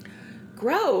salmon.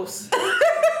 Gross.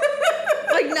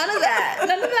 Like none of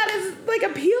that is like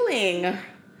appealing.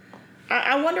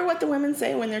 I wonder what the women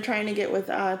say when they're trying to get with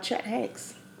Chet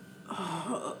Hanks.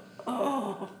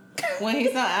 Oh. When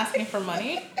he's not asking for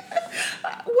money? What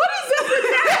is up with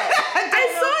that? I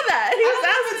saw that. He was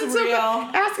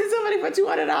asking somebody for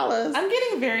 $200. I'm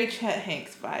getting very Chet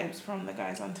Hanks vibes from the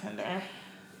guys on Tinder.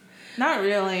 Not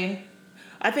really.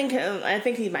 I think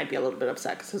he might be a little bit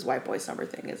upset because his white boy summer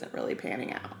thing isn't really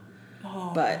panning out.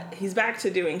 Oh. But he's back to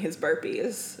doing his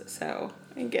burpees, so,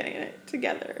 and getting it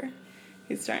together.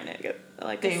 He's trying to get,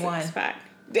 like, Day a one. six-pack.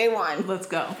 Day one. Let's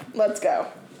go. Let's go.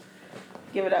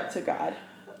 Give it up to God.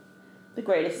 The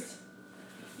greatest.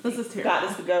 This is terrible.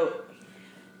 God is the GOAT.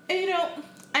 And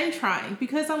I'm trying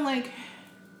because I'm like,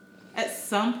 at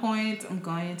some point, I'm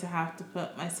going to have to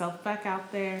put myself back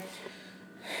out there.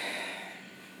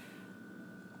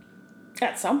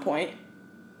 At some point.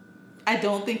 I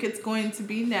don't think it's going to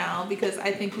be now because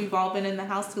I think we've all been in the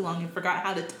house too long and forgot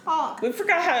how to talk. We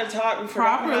forgot how to talk. We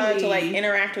forgot how to, Properly. like,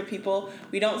 interact with people.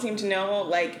 We don't seem to know,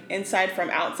 like, inside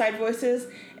from outside voices.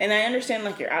 And I understand,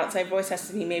 like, your outside voice has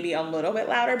to be maybe a little bit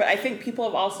louder, but I think people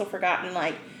have also forgotten,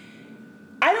 like,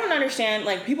 I don't understand,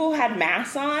 like, people who had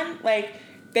masks on, like,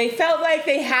 they felt like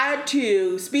they had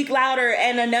to speak louder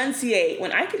and enunciate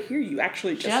when I could hear you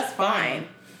actually just fine.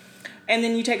 And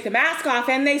then you take the mask off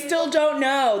and they still don't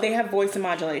know. They have voice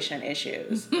modulation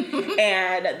issues.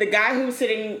 And the guy who was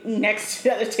sitting next to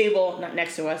the table, not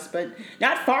next to us, but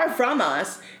not far from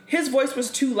us, his voice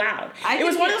was too loud. It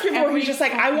was one of those people where he's just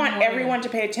like, I want everyone to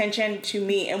pay attention to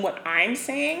me and what I'm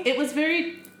saying.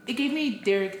 It gave me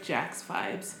Derek Jax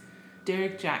vibes.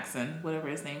 Derek Jackson, whatever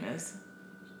his name is.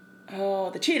 Oh,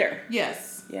 the cheater.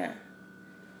 Yes. Yeah.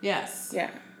 Yes.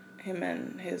 Yeah. Him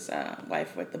and his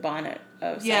wife with the bonnet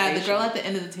of Yeah, salvation. the girl at the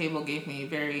end of the table gave me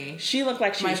very... She looked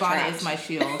like she was My trapped. bonnet is my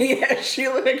shield. Yeah, she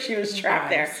looked like she was trapped Vibes.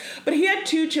 there. But he had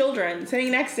 2 children sitting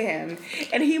next to him.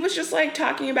 And he was just like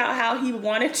talking about how he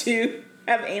wanted to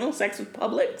have anal sex with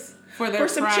Publix. For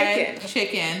some fried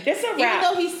chicken. It's a wrap. Even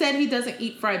though he said he doesn't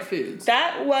eat fried foods.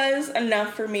 That was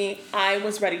enough for me. I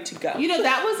was ready to go.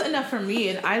 That was enough for me,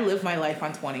 and I live my life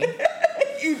on 20.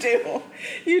 You do.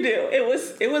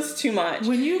 It was too much.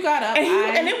 When you got up,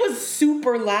 and it was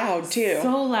super loud too.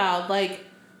 So loud. Like,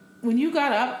 when you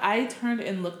got up, I turned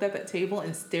and looked at that table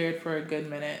and stared for a good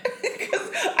minute.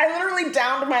 Because I literally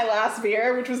downed my last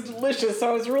beer, which was delicious, so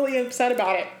I was really upset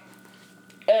about it.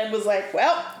 And was like,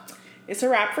 well, it's a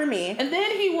wrap for me. And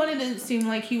then he wanted to seem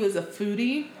like he was a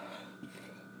foodie.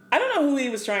 I don't know who he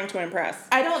was trying to impress.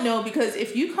 I don't know, because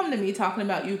if you come to me talking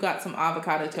about you got some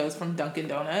avocado toast from Dunkin'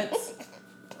 Donuts...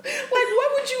 Like,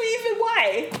 what would you even...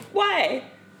 Why?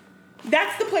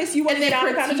 That's the place you want to get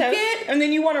avocado toast? And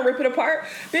then you want to rip it apart?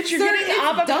 Bitch, you're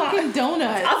getting Dunkin'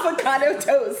 Donuts. Avocado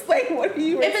toast. Like, what are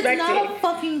you expecting? If it's not a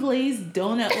fucking glazed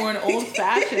donut or an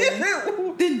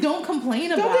old-fashioned, then don't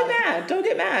complain about it. Don't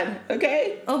get mad.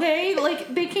 Okay? Okay?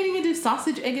 Like, they can't even do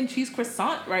sausage, egg, and cheese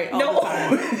croissant right all the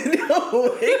time.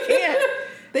 No, they can't.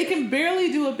 They can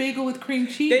barely do a bagel with cream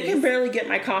cheese. They can barely get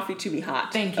my coffee to be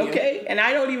hot. Thank you. Okay? And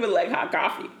I don't even like hot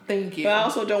coffee. Thank you. But I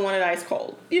also don't want it ice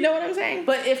cold. You know what I'm saying?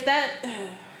 But if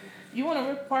you want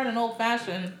to rip apart an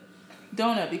old-fashioned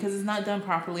donut because it's not done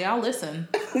properly, I'll listen.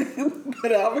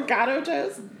 But avocado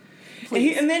toast?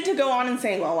 And then to go on and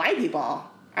say, well, white people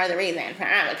are the reason for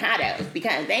avocados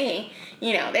because they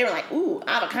were like, ooh,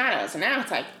 avocados. And now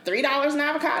it's like $3 an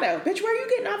avocado. Bitch, where are you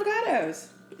getting avocados?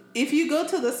 If you go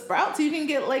to the Sprouts, you can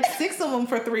get like 6 of them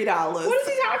for $3. What is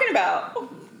he talking about?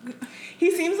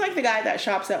 He seems like the guy that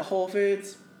shops at Whole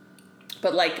Foods,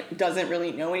 but like doesn't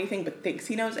really know anything, but thinks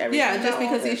he knows everything. Yeah, just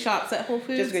because he shops at Whole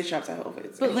Foods. Just because he shops at Whole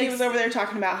Foods. But and he was over there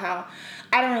talking about how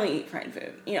I don't really eat fried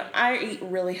food. I eat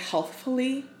really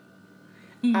healthfully,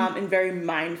 and very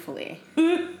mindfully.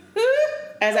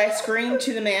 As I screamed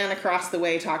to the man across the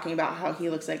way talking about how he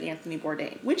looks like Anthony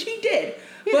Bourdain, which he did,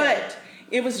 but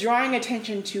it was drawing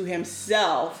attention to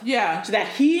himself. Yeah. So that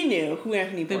he knew who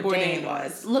Anthony Bourdain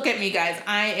was. Look at me, guys.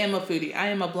 I am a foodie. I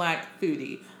am a black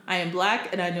foodie. I am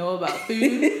black and I know about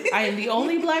food. I am the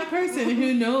only black person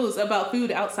who knows about food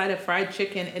outside of fried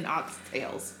chicken and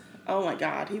oxtails. Oh my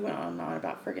God. He went on and on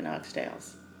about friggin'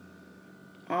 oxtails.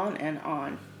 On and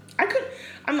on.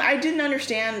 I didn't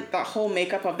understand the whole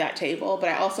makeup of that table, but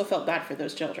I also felt bad for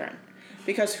those children.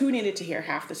 Because who needed to hear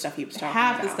half the stuff he was talking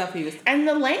about? And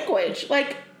the language.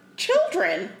 Like,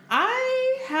 children.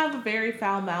 I have a very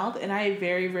foul mouth, and I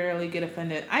very rarely get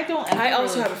offended. I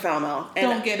also have a foul mouth. And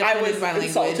don't get offended by language.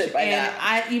 Insulted by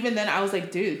that. Even then, I was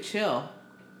like, dude, chill.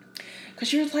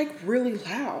 Because you're, like, really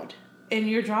loud. And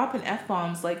you're dropping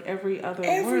F-bombs like every other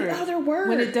word.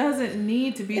 When it doesn't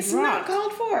need to be dropped. It's not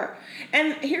called for.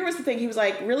 And here was the thing. He was,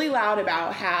 like, really loud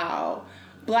about how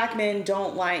black men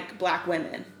don't like black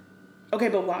women. Okay,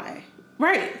 but why?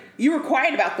 Right. You were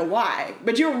quiet about the why,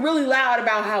 but you were really loud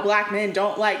about how black men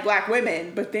don't like black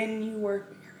women, but then you were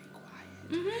very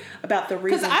quiet about the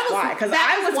reasons why. Because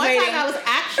I was waiting. One time I was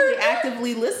actually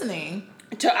actively listening.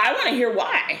 I want to hear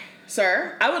why,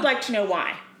 sir. I would like to know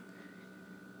why.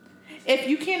 If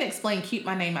you can't explain, keep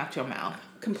my name out your mouth.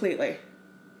 Completely.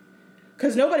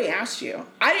 Because nobody asked you.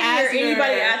 I didn't hear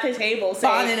anybody at the table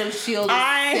saying... Bonnet of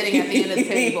S.H.I.E.L.D. sitting at the end of the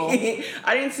table.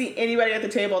 I didn't see anybody at the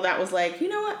table that was like, you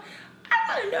know what? I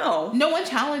want to know. No one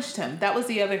challenged him. That was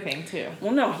the other thing, too.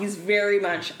 Well, no, he's very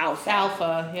much alpha.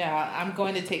 Alpha, yeah. I'm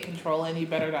going to take control and you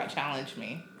better not challenge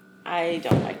me. I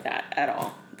don't like that at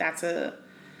all. That's a...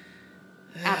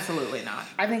 Absolutely not.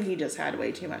 I think he just had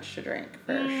way too much to drink,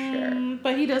 for sure.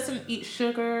 But he doesn't eat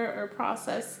sugar or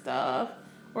processed stuff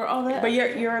or all that. But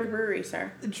you're at a brewery,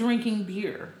 sir. Drinking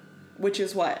beer. Which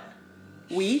is what?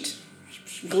 Wheat?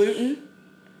 Gluten?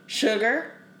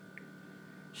 Sugar?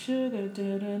 Sugar.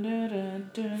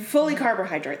 Fully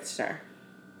carbohydrates, sir.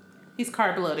 He's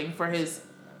carb loading for his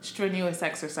strenuous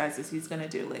exercises he's going to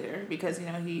do later because,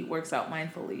 he works out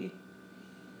mindfully.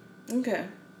 Okay.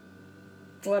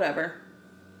 Whatever.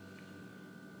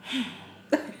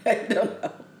 I don't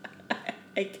know.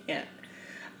 I can't.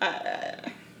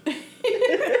 I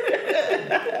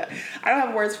don't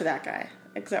have words for that guy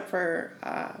except for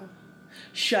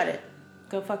shut it.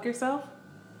 Go fuck yourself?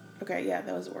 Okay, yeah,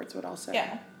 those words would all say.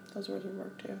 Yeah. Those words would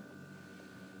work too.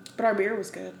 But our beer was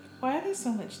good. Why are there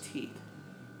so much teeth?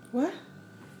 What?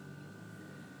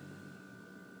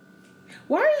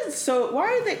 Why are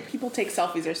the people take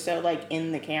selfies are so like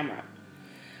in the camera?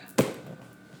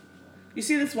 You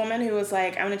see this woman who was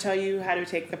like, I'm going to tell you how to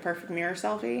take the perfect mirror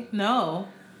selfie? No.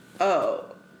 Oh.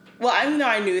 Well, I know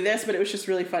I knew this, but it was just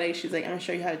really funny. She's like, I'm going to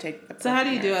show you how to take the perfect mirror. So how do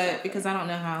you do it? Selfie. Because I don't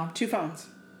know how. 2 phones.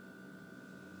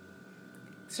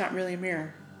 It's not really a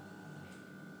mirror.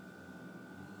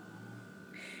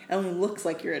 It only looks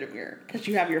like you're at a mirror because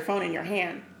you have your phone in your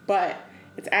hand, but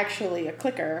it's actually a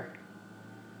clicker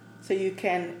so you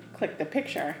can click the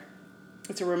picture.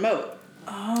 It's a remote.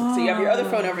 Oh. So you have your other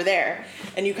phone over there,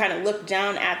 and you kind of look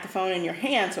down at the phone in your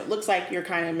hand, so it looks like you're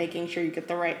kind of making sure you get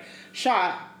the right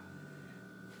shot,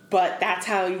 but that's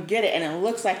how you get it, and it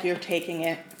looks like you're taking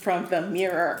it from the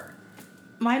mirror.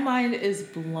 My mind is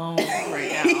blown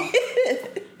right now.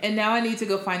 And now I need to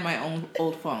go find my own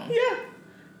old phone. Yeah.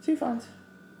 2 phones.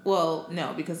 Well,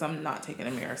 no, because I'm not taking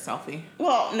a mirror selfie.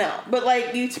 Well, no, but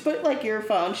like you put like your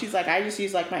phone. She's like, I just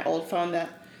use like my old phone that,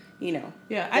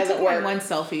 Yeah, I took my one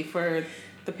selfie for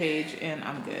the page, and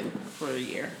I'm good for a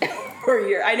year. For a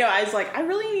year, I know. I was like, I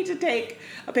really need to take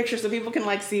a picture so people can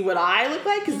like see what I look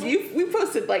like because we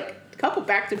posted like a couple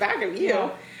back to back of you. Yeah.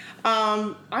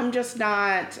 I'm just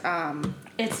not.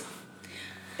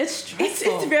 It's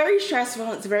stressful. It's very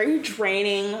stressful. It's very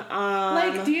draining.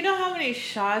 Do you know how many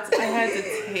shots I had to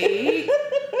take?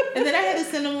 And then I had to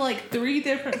send them like 3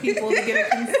 different people to get a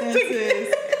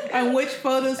consensus on which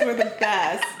photos were the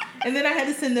best. And then I had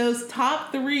to send those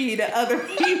top 3 to other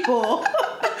people.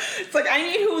 It's like, I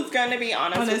need who's going to be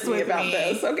honest with me about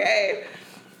this, okay?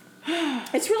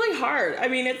 It's really hard. I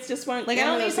mean, it's just one. Like, I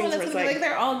don't need someone that's gonna be like,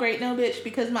 they're all great, no bitch,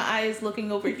 because my eye is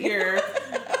looking over here.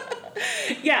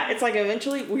 Yeah, it's like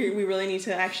eventually we really need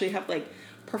to actually have like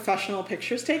professional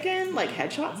pictures taken, like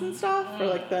headshots and stuff for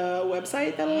like the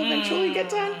website that'll eventually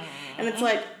get done. And it's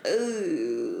like,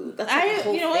 ooh, that's like a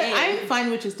whole thing. What? I'm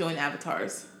fine with just doing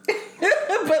avatars.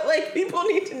 But like, people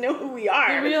need to know who we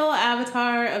are. The real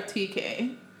avatar of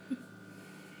TK.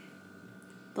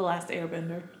 The Last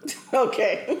Airbender.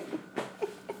 Okay.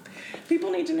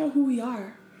 People need to know who we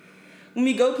are when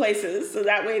we go places, so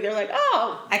that way they're like,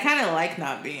 oh. I kind of like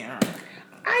not being around.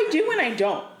 I do and I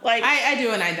don't. Like I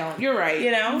do and I don't. You're right.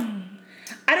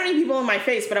 I don't need people in my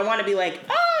face, but I want to be like,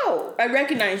 oh, I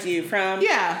recognize you from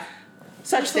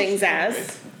such things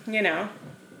as, That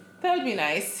would be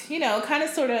nice. Kind of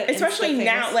sort of. Especially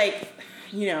now, like,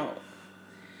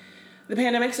 the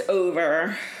pandemic's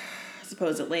over,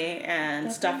 supposedly,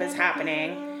 and stuff is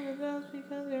happening.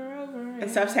 And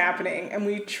stuff's happening, and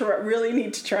we really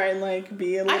need to try and like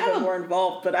be a little bit more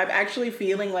involved. But I'm actually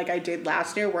feeling like I did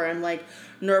last year, where I'm like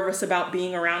nervous about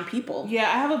being around people. Yeah,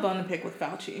 I have a bone to pick with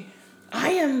Fauci. I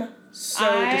am so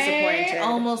disappointed. I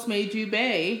almost made you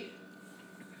bae,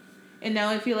 and now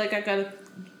I feel like I gotta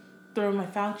throw my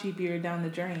Fauci beard down the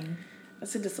drain.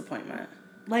 That's a disappointment.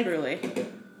 Like, truly.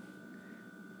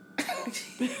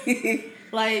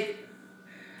 Like,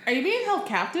 are you being held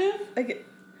captive? Like.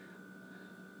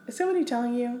 Is somebody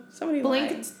telling you? Somebody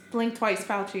blink twice,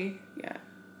 Fauci. Yeah.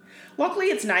 Luckily,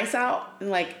 it's nice out, and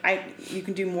like you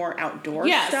can do more outdoor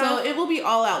stuff. Yeah, so it will be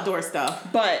all outdoor stuff.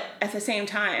 But at the same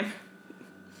time,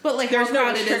 like there's no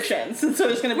restrictions, and so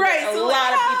there's going to be a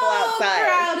lot of people outside.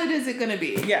 How crowded is it going to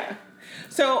be? Yeah.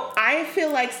 So I feel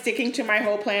like sticking to my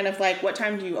whole plan of like, what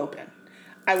time do you open?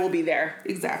 I will be there.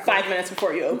 Exactly. 5 minutes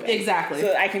before you open. Exactly. So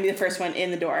that I can be the first one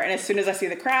in the door, and as soon as I see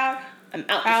the crowd, I'm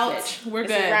out. This bitch. We're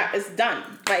good. It's done.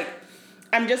 Like,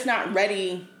 I'm just not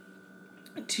ready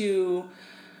to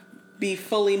be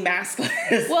fully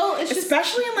maskless. Well, it's just,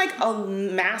 especially in like a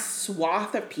mass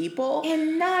swath of people.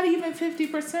 and not even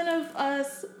 50% of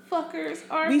us fuckers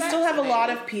are. We still have a lot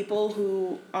vaccinated. of people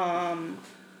who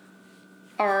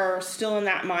are still in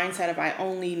that mindset of I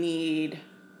only need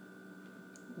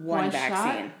one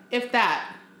vaccine. Shot, if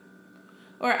that.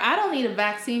 Or I don't need a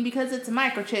vaccine because it's a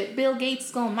microchip. Bill Gates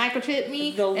is going to microchip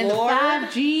me. The and Lord, the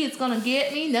 5G is going to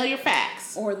get me. Know your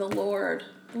facts. Or the Lord.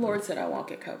 The Lord said I won't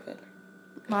get COVID.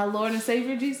 My Lord and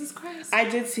Savior Jesus Christ. I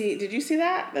did see, did you see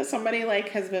that? That somebody like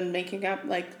has been making up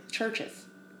like churches.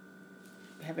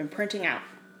 Have been printing out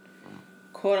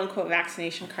quote unquote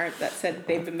vaccination cards that said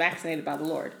they've been vaccinated by the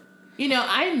Lord. You know,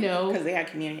 I know. Because they had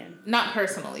communion. Not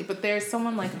personally, but there's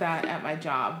someone like that at my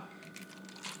job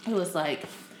who was like,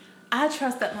 I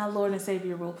trust that my Lord and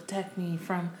Savior will protect me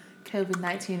from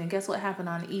COVID-19. And guess what happened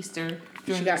on Easter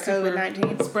during the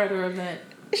COVID-19 spreader event?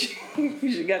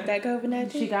 She got that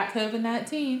COVID-19? She got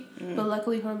COVID-19, but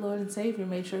luckily her Lord and Savior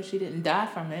made sure she didn't die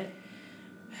from it.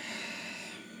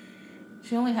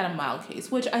 She only had a mild case,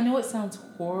 which I know it sounds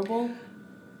horrible,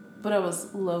 but I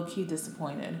was low-key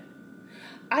disappointed.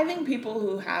 I think people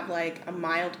who have like a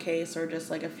mild case or just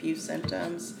like a few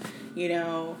symptoms, you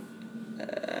know,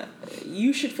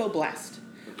 you should feel blessed.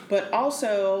 But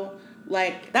also,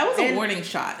 like... That was a warning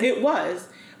shot. It was.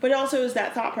 But also is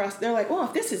that thought process. They're like, well,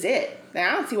 if this is it, then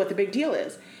I don't see what the big deal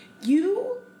is.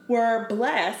 You were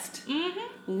blessed,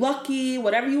 lucky,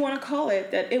 whatever you want to call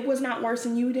it, that it was not worse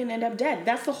and you didn't end up dead.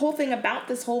 That's the whole thing about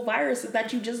this whole virus is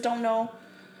that you just don't know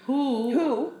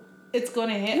who it's going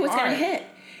to hit. Who it's going to hit.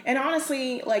 And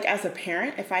honestly, like as a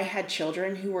parent, if I had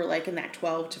children who were like in that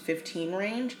 12 to 15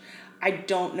 range, I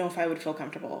don't know if I would feel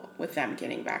comfortable with them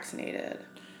getting vaccinated.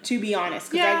 To be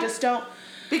honest, because I just don't.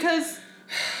 Because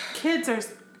kids are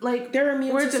like their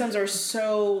immune systems are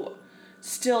so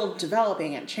still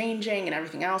developing and changing and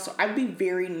everything else. So I'd be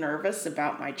very nervous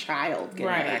about my child getting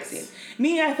a vaccine.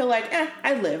 Me, I feel like,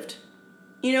 I lived.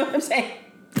 You know what I'm saying?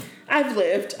 I've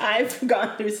lived. I've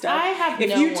gone through stuff. I have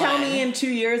If you tell me in 2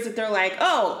 years that they're like,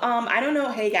 I don't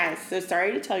know. Hey guys, so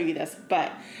sorry to tell you this,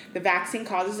 but the vaccine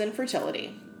causes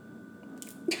infertility.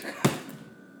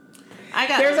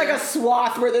 There's like a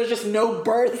swath where there's just no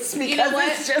births because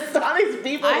it's just all these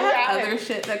people. I have other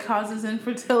shit that causes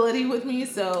infertility with me,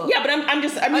 so yeah. But I'm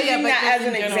using that as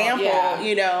an example,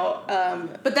 you know.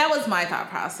 But that was my thought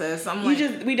process. I'm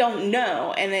like, we don't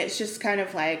know, and it's just kind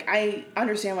of like I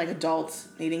understand like adults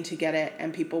needing to get it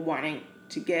and people wanting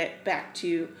to get back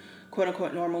to quote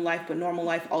unquote normal life, but normal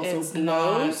life also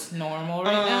blows. Not normal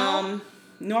right now.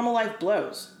 Normal life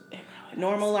blows.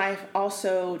 Normal life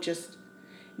also just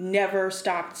never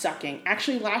stopped sucking.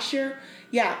 Actually, last year,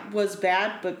 was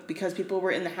bad, but because people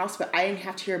were in the house, but I didn't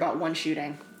have to hear about one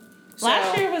shooting. So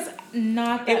last year was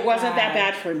not that bad. It wasn't that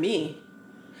bad for me.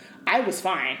 I was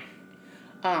fine.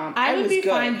 I would be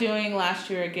fine doing last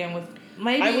year again with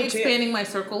maybe expanding my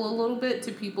circle a little bit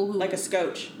to people who... Like a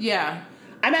scotch. Yeah.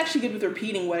 I'm actually good with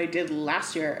repeating what I did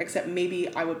last year, except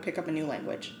maybe I would pick up a new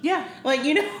language. Yeah. Like,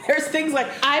 you know, there's things like,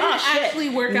 I would actually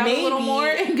work out a little more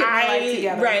and get my life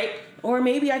together. Right. Or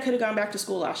maybe I could have gone back to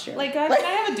school last year. Like, can I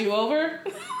have a do-over?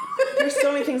 There's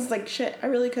so many things like, shit, I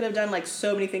really could have done like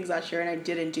so many things last year and I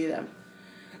didn't do them.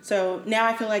 So now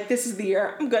I feel like this is the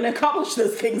year I'm going to accomplish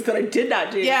those things that I did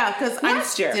not do. Yeah, because I'm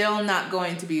still not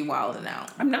going to be wilding out.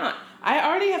 I'm not. I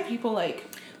already have people like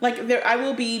there. I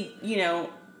will be, you know,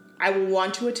 I will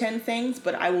want to attend things,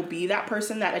 but I will be that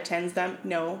person that attends them.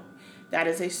 No,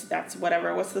 that's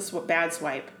whatever. What's this bad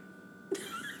swipe?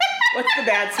 What's the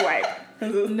bad swipe?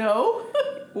 No.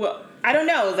 Well, I don't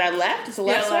know. Is that left? Is a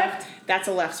left swipe? Left. That's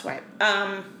a left swipe.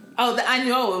 I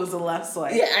know it was a left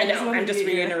swipe. Yeah, I know. I'm just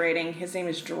reiterating. His name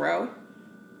is Dro.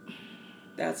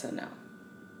 That's a no.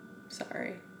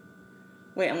 Sorry.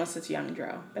 Wait, unless it's young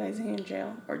Dro. But is he in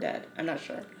jail or dead? I'm not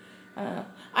sure.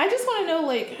 I just want to know,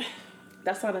 like...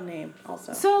 That's not a name,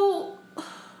 also. So...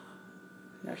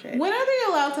 No shade. When are they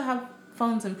allowed to have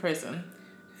phones in prison?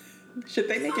 Should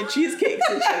they make a cheesecake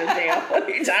since you're in jail? What are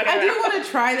you talking about? I do want to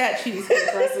try that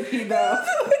cheesecake recipe, though.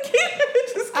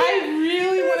 I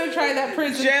really want to try that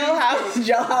prison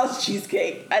jailhouse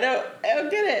cheesecake. I don't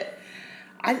get it.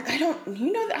 I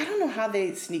don't know how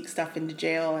they sneak stuff into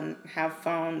jail and have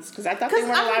phones, because I thought they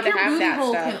weren't allowed to have that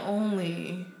stuff. Can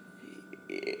only...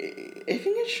 It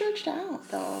can get stretched out,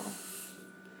 though.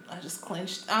 I just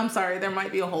clenched. I'm sorry, there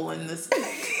might be a hole in this couch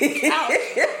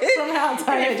from how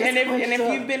tight and if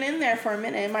you've been in there for a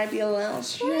minute, it might be a little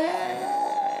stretched.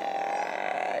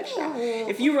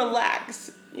 If you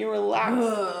relax. And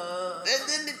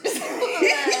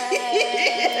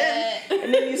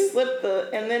then you slip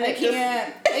and then I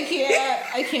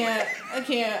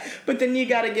can't. But then you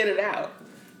got to get it out.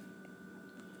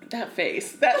 That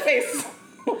face. That face.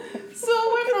 So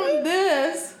it went from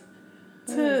this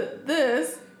to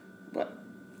this. What?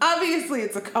 Obviously,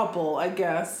 it's a couple, I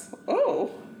guess.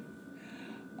 Oh.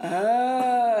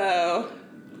 Oh.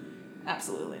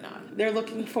 Absolutely not. They're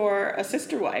looking for a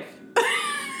sister wife.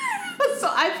 So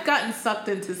I've gotten sucked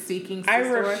into seeking sister I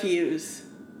wife. refuse.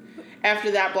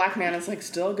 After that, black man is like,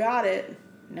 still got it.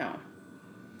 No.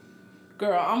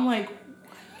 Girl, I'm like,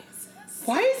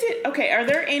 Why is it... Okay, are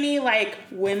there any, like,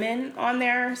 women on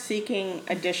there seeking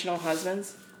additional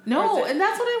husbands? no, and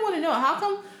that's what I want to know. How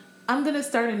come I'm going to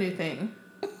start a new thing?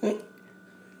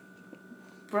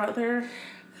 Brother.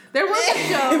 There was a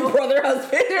show. Brother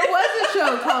husband. There was a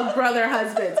show called Brother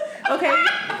Husbands. Okay?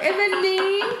 And the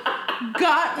name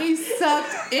got me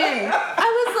sucked in.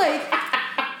 I was like,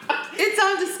 it's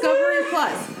on Discovery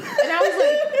Plus. And I was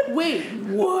like, wait,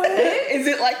 what? Is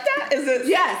it like that? Is it...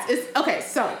 Yes, it's okay,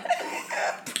 so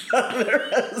Brother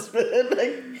husband.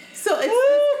 Like, so it's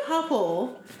this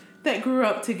couple that grew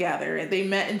up together and they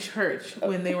met in church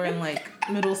when they were in like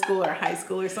middle school or high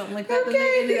school or something like that. Then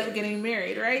they ended up getting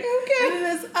married, right? Okay. And then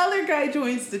this other guy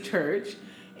joins the church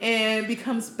and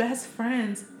becomes best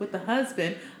friends with the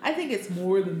husband. I think it's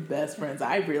more than best friends.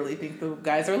 I really think the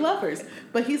guys are lovers.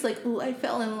 But he's like, "Oh, I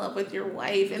fell in love with your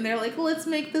wife." And they're like, "Let's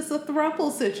make this a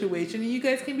throuple situation and you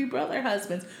guys can be brother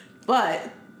husbands."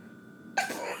 But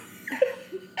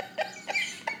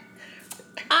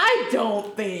I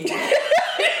don't think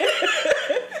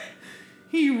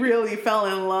he really fell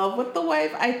in love with the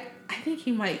wife. I think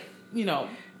he might,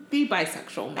 be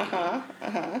bisexual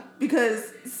maybe.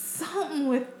 Because something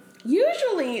with...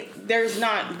 Usually, there's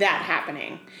not that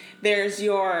happening. There's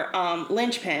your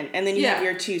linchpin, and then you have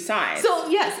your two sides. So,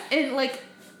 yes, and like,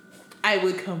 I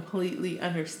would completely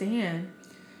understand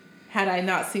had I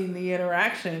not seen the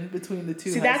interaction between the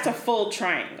two. See, that's a full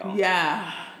triangle.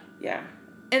 Yeah. Yeah.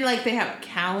 And like, they have a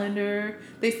calendar.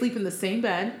 They sleep in the same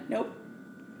bed. Nope.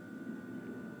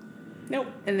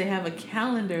 And they have a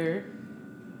calendar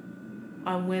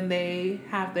on when they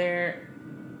have their...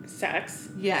 Sex.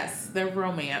 Yes, their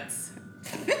romance.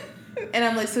 And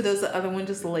I'm like, so does the other one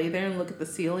just lay there and look at the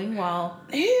ceiling while...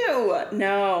 Ew.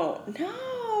 No.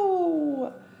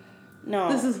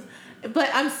 This is... But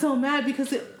I'm so mad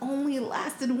because it only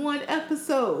lasted one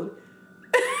episode.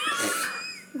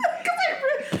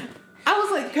 I was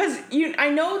like... Because I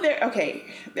know there...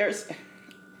 Okay,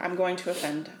 I'm going to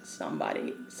offend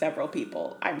somebody, several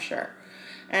people, I'm sure.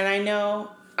 And I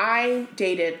know I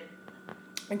dated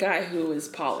a guy who was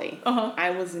poly. Uh-huh.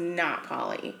 I was not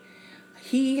poly.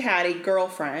 He had a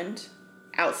girlfriend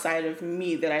outside of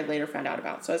me that I later found out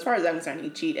about. So as far as I'm concerned, he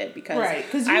cheated because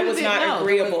I was not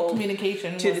agreeable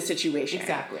to the situation.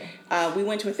 Exactly. We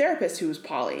went to a therapist who was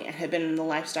poly and had been in the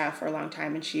lifestyle for a long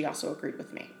time, and she also agreed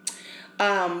with me.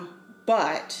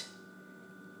 But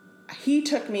he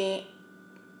took me...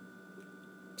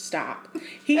 Stop.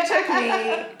 He took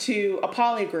me to a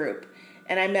poly group,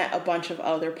 and I met a bunch of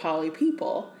other poly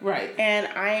people. Right. And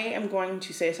I am going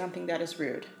to say something that is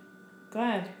rude. Go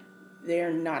ahead.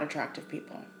 They're not attractive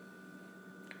people.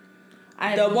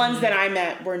 The ones that I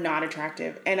met were not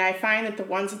attractive. And I find that the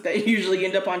ones that usually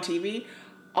end up on TV,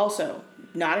 also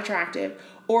not attractive.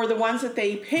 Or the ones that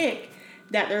they pick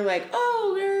that they're like,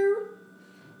 oh, they're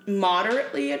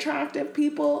moderately attractive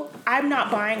people. I'm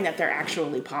not buying that they're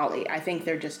actually poly. I think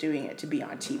they're just doing it to be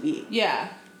on TV. Yeah.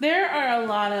 There are a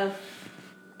lot of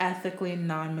ethically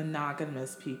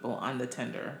non-monogamous people on the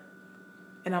Tinder.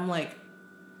 And I'm like...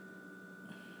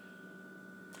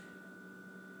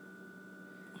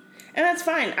 And that's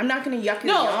fine. I'm not going to yuck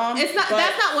your No, yum. it's not.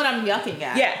 That's not what I'm yucking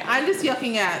at. Yeah. I'm just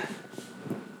yucking at...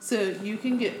 So you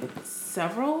can get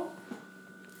several?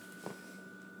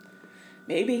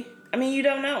 Maybe. I mean, you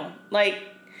don't know. Like,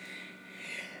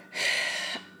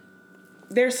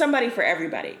 there's somebody for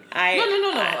everybody. No. I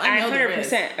know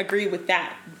 100% agree with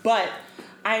that. But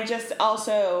I just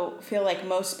also feel like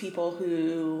most people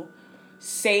who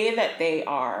say that they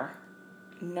are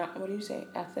not, what do you say?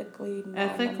 Ethically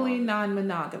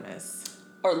non-monogamous.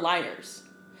 Or liars.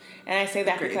 And I say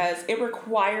that Agreed. because it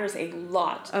requires a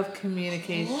lot of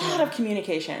communication.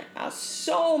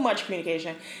 So much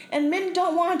communication. And men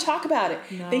don't want to talk about it.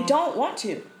 No. They don't want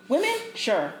to. Women,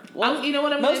 sure. Well, you know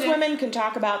what I'm most gonna do? women can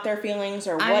talk about their feelings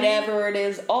or whatever it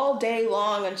is all day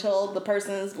long until the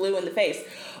person is blue in the face.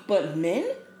 But men?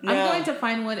 No. I'm going to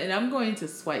find one and I'm going to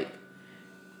swipe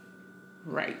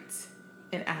right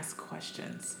and ask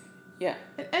questions. Yeah.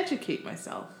 And educate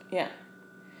myself. Yeah.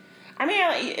 I mean,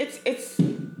 it's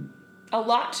a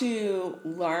lot to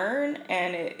learn,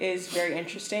 and it is very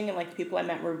interesting, and like the people I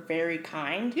met were very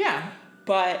kind. Yeah.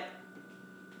 But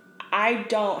I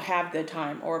don't have the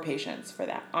time or patience for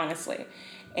that, honestly.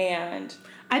 And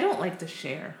I don't like to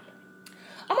share.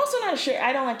 I'm also not a share.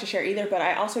 I don't like to share either, but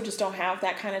I also just don't have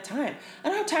that kind of time. I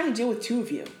don't have time to deal with two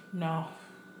of you. No.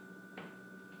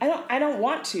 I don't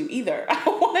want to either. I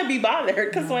don't want to be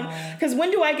bothered because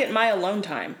when do I get my alone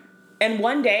time? And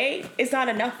one day is not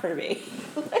enough for me.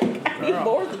 Like, I need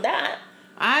more than that.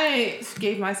 I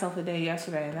gave myself a day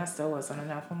yesterday, and that still wasn't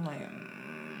enough. I'm like,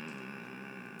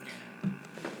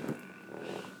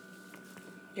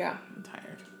 yeah, I'm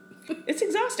tired. It's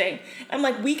exhausting. I'm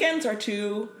like, weekends are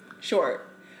too short.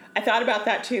 I thought about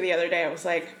that too the other day. I was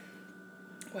like,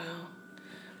 wow.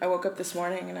 I woke up this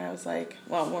morning and I was like,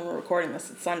 well, when we're recording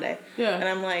this, it's Sunday. Yeah. And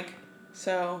I'm like,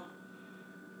 so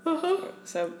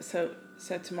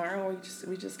tomorrow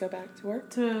we just go back to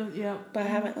work? Yeah. But I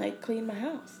haven't like cleaned my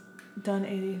house. Done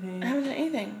anything. I haven't done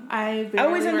anything. I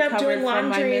always end up doing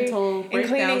laundry and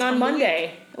cleaning on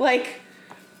Monday. Like,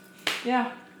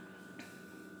 yeah.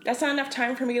 That's not enough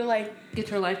time for me to like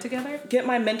get your life together. Get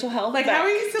my mental health like back how are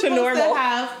you supposed to normal?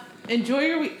 To enjoy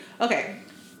your week? Okay.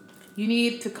 You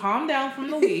need to calm down from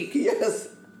the week. Yes.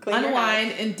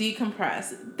 Unwind and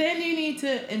decompress. Then you need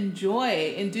to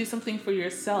enjoy and do something for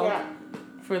yourself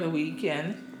for the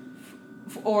weekend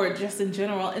or just in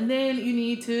general. And then you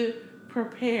need to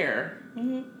prepare.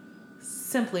 Mm-hmm.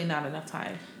 Simply not enough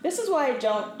time. This is why I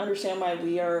don't understand why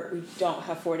we don't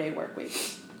have 4-day work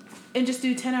weeks. And just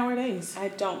do 10-hour days. I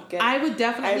don't get it. I would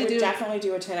definitely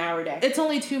do a 10-hour day. It's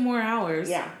only 2 more hours.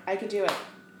 Yeah, I could do it.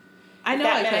 I know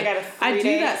I could. I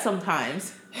do that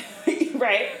sometimes.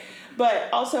 Right. But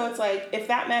also it's like, if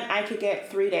that meant I could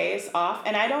get 3 days off,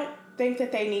 and I don't think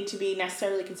that they need to be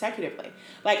necessarily consecutively.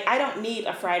 Like, I don't need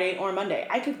a Friday or Monday.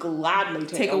 I could gladly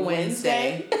take a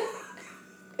Wednesday.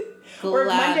 Or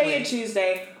Monday and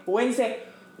Tuesday, Wednesday,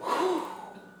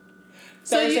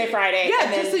 Thursday, Friday. Yeah,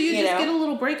 and then, just so you just get a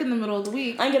little break in the middle of the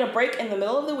week. I get a break in the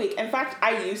middle of the week. In fact,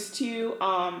 I used to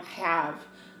have...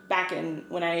 Back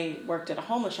when I worked at a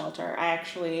homeless shelter, I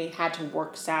actually had to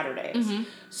work Saturdays. Mm-hmm.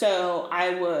 So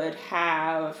I would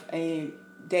have a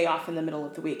day off in the middle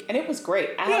of the week. And it was great.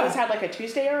 I always had like a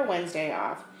Tuesday or a Wednesday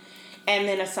off. And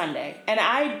then a Sunday. And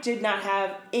I did not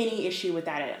have any issue with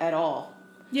that at all.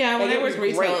 Yeah, when I worked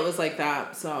retail, it was like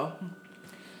that. So.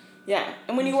 Yeah.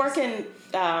 And when you work in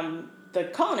the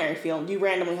culinary field, you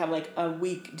randomly have like a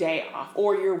weekday off.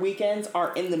 Or your weekends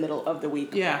are in the middle of the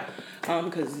week. Yeah.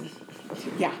 Because...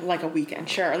 Yeah, like a weekend,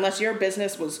 sure. Unless your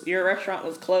restaurant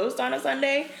was closed on a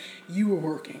Sunday, you were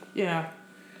working. Yeah.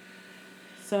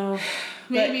 So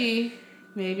maybe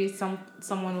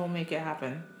someone will make it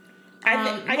happen.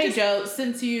 Hey Joe,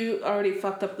 since you already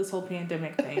fucked up this whole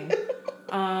pandemic thing,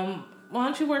 why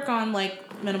don't you work on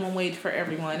like minimum wage for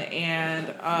everyone and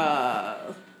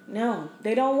No,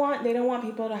 they don't want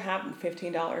people to have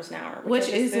 $15 an hour, which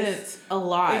isn't a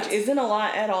lot. Which isn't a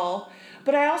lot at all.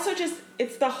 But I also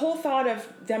it's the whole thought of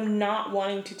them not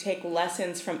wanting to take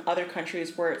lessons from other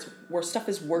countries where stuff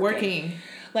is working.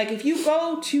 Like, if you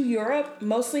go to Europe,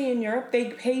 mostly in Europe, they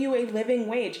pay you a living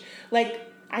wage.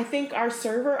 Like, I think I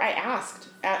asked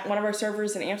at one of our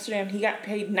servers in Amsterdam, he got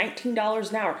paid $19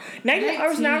 an hour.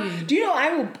 $19 an hour? Do you know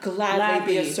I will gladly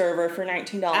be a server for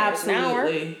 $19 an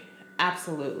hour?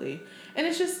 Absolutely. And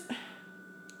it's just...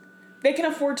 They can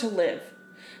afford to live.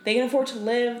 They can afford to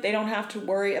live. They don't have to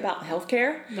worry about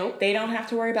healthcare. Nope. They don't have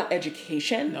to worry about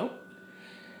education. Nope.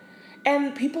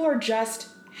 And people are just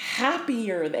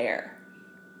happier there.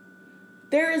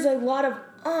 There is a lot of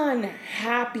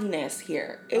unhappiness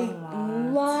here. A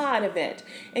lot of it.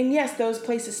 And yes, those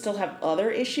places still have other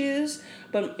issues.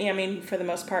 But, I mean, for the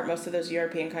most part, most of those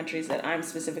European countries that I'm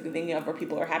specifically thinking of where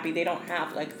people are happy, they don't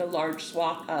have, like, the large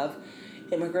swath of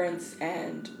immigrants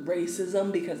and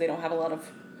racism because they don't have a lot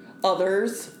of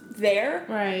others there.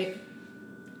 Right.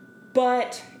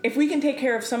 But if we can take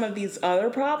care of some of these other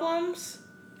problems,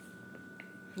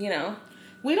 you know.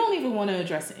 We don't even want to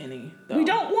address any, though. We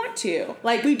don't want to.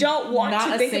 Like, we don't want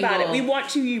to think about it. We want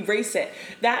to erase it.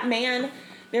 That man,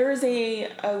 there is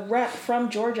a rep from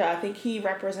Georgia. I think he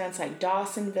represents, like,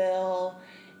 Dawsonville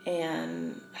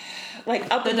and,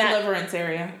 like, up in that... The Deliverance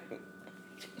area.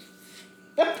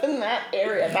 Up in that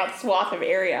area, that swath of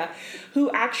area, who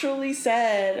actually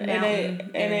said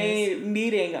in a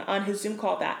meeting on his Zoom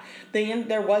call that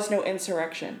there was no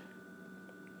insurrection.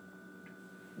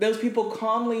 Those people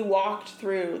calmly walked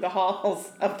through the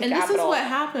halls of the Capitol. And this is what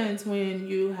happens when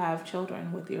you have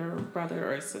children with your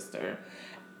brother or sister.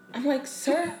 I'm like,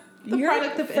 sir, you're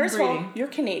product of first of all, you're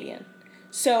Canadian,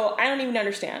 so I don't even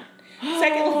understand.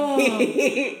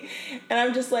 Secondly, and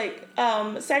I'm just like,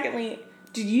 secondly.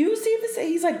 Did you see this?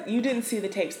 He's like, you didn't see the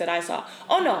tapes that I saw.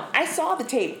 Oh, no. I saw the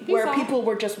tape where people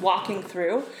were just walking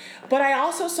through. But I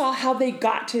also saw how they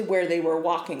got to where they were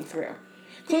walking through.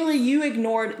 Clearly, you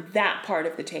ignored that part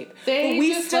of the tape. They but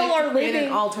we just still like are to create living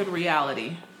an altered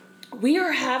reality. We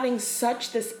are having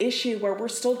such this issue where we're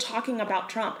still talking about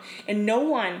Trump, and no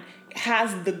one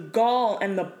has the gall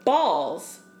and the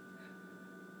balls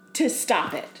to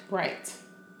stop it. Right.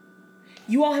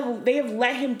 They have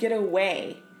let him get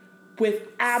away with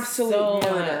absolute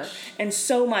murder and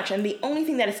so much. And the only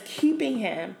thing that is keeping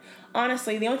him,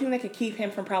 honestly, the only thing that could keep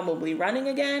him from probably running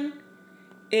again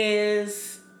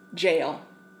is jail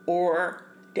or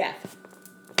death.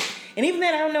 And even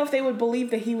then, I don't know if they would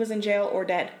believe that he was in jail or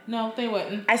dead. No, they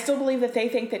wouldn't. I still believe that they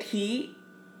think that he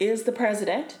is the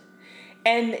president.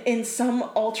 And in some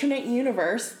alternate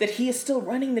universe, that he is still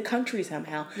running the country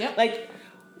somehow. Yep. Like,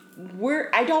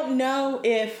 I don't know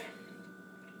if,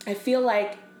 I feel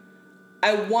like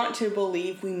I want to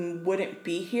believe we wouldn't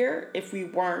be here if we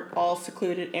weren't all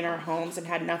secluded in our homes and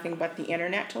had nothing but the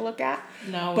internet to look at.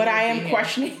 No, but I am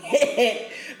questioning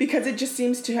it because it just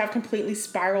seems to have completely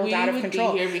spiraled out of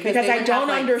control. Because I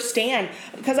don't understand.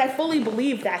 Because I fully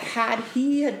believe that had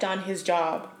he had done his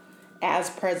job as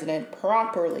president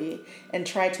properly and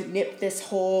tried to nip this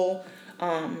whole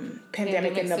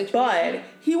pandemic in the bud,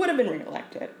 he would have been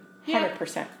reelected.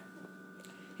 100%.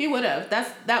 He would have.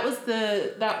 That's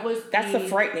the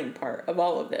frightening part of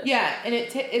all of this. Yeah, and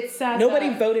it's sad. Nobody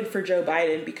voted for Joe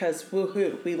Biden because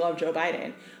woohoo, we love Joe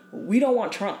Biden. We don't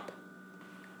want Trump.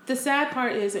 The sad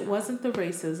part is it wasn't the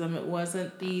racism, it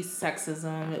wasn't the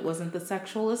sexism, it wasn't the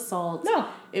sexual assault. No.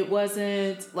 It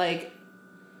wasn't like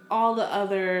all the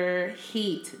other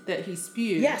hate that he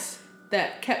spewed. Yes.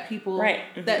 That kept people right.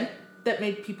 Mm-hmm. that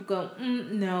made people go,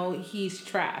 no, he's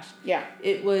trash. Yeah.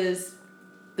 It was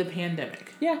the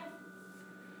pandemic. Yeah.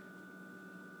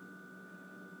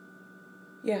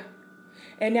 Yeah.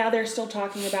 And now they're still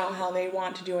talking about how they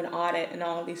want to do an audit in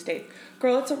all of these states.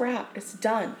 Girl, it's a wrap. It's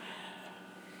done.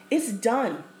 It's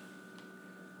done.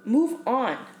 Move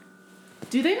on.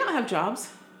 Do they not have jobs?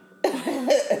 Is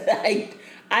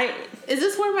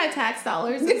this where my tax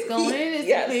dollars is going? Is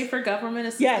yes. to pay for government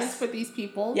assistance for these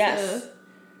people? Yes.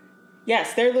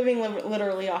 Yes, they're living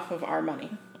literally off of our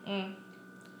money.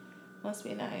 Must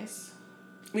be nice.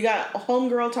 We got a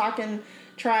homegirl talking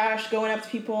trash, going up to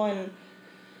people and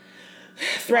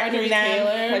threatening them.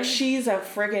 Taylor. Like she's a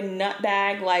friggin'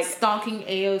 nutbag. Like stalking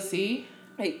AOC.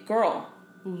 Hey, girl,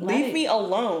 leave me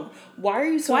alone. Why are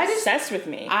you so obsessed with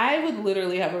me? I would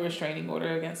literally have a restraining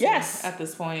order against her at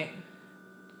this point.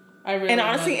 I really And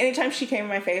honestly, anytime she came in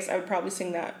my face, I would probably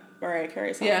sing that Mariah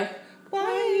Carey song. Yeah. Why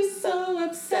are you so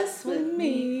obsessed with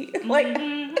me? Like,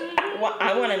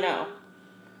 I want to know.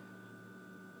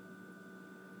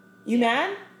 You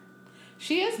mad?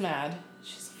 She is mad.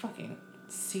 She's fucking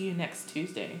see you next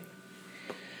Tuesday.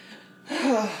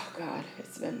 Oh, God.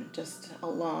 It's been just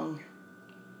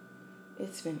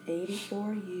it's been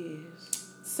 84 years.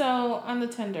 So, on the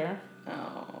Tinder.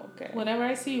 Oh, okay. Whenever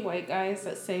I see white guys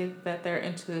that say that they're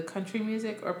into country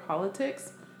music or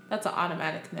politics, that's an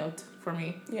automatic note for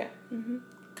me. Yeah.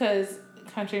 Because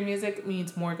country music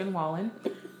means Morgan Wallen.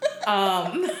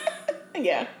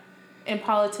 Yeah. And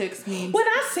politics means... When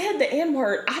I said the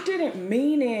N-word, I didn't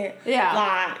mean it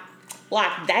like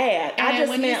that. And I just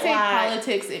when meant you say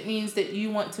politics, it means that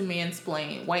you want to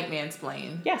white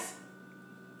mansplain. Yes.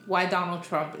 Why Donald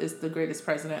Trump is the greatest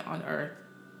president on earth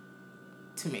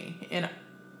to me. And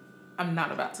I'm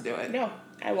not about to do it. No,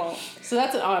 I won't. So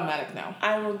that's an automatic no.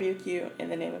 I will rebuke you in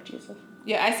the name of Jesus.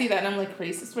 Yeah, I see that and I'm like,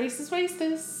 racist, racist,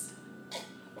 racist.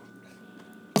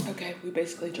 Okay, we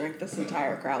basically drank this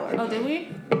entire growler. Oh, did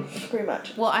we? Pretty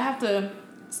much. Well, I have to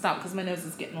stop because my nose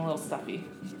is getting a little stuffy.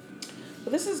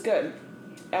 But this is good.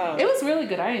 It was really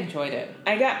good. I enjoyed it.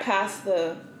 I got past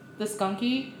the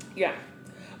skunky. Yeah.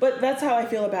 But that's how I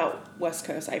feel about West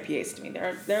Coast IPAs to me.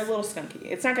 They're a little skunky.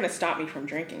 It's not going to stop me from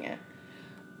drinking it.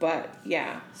 But,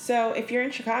 yeah. So, if you're in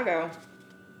Chicago,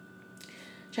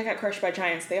 check out Crushed by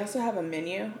Giants. They also have a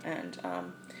menu, and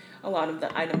a lot of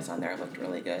the items on there looked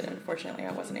really good. Unfortunately,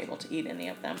 I wasn't able to eat any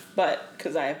of them, but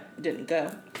because I didn't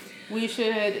go. We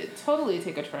should totally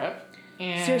take a trip.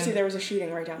 And seriously, there was a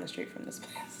shooting right down the street from this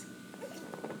place.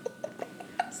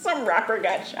 Some rapper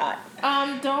got shot.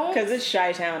 Don't... Because it's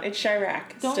Chi-Town. It's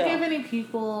Chirac. Don't give any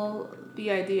people the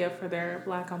idea for their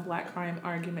black on black crime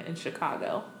argument in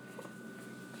Chicago.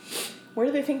 Where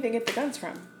do they think they get the guns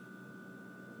from?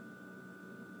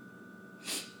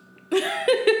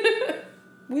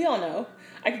 We all know.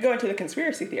 I could go into the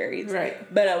conspiracy theories.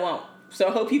 Right. But I won't. So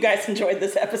I hope you guys enjoyed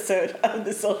this episode of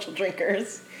The Social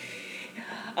Drinkers.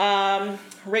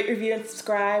 Rate, review, and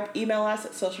subscribe. Email us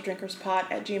at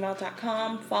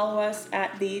socialdrinkerspod@gmail.com. Follow us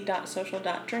at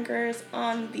the.social.drinkers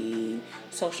on the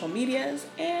social medias.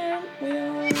 And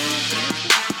we'll...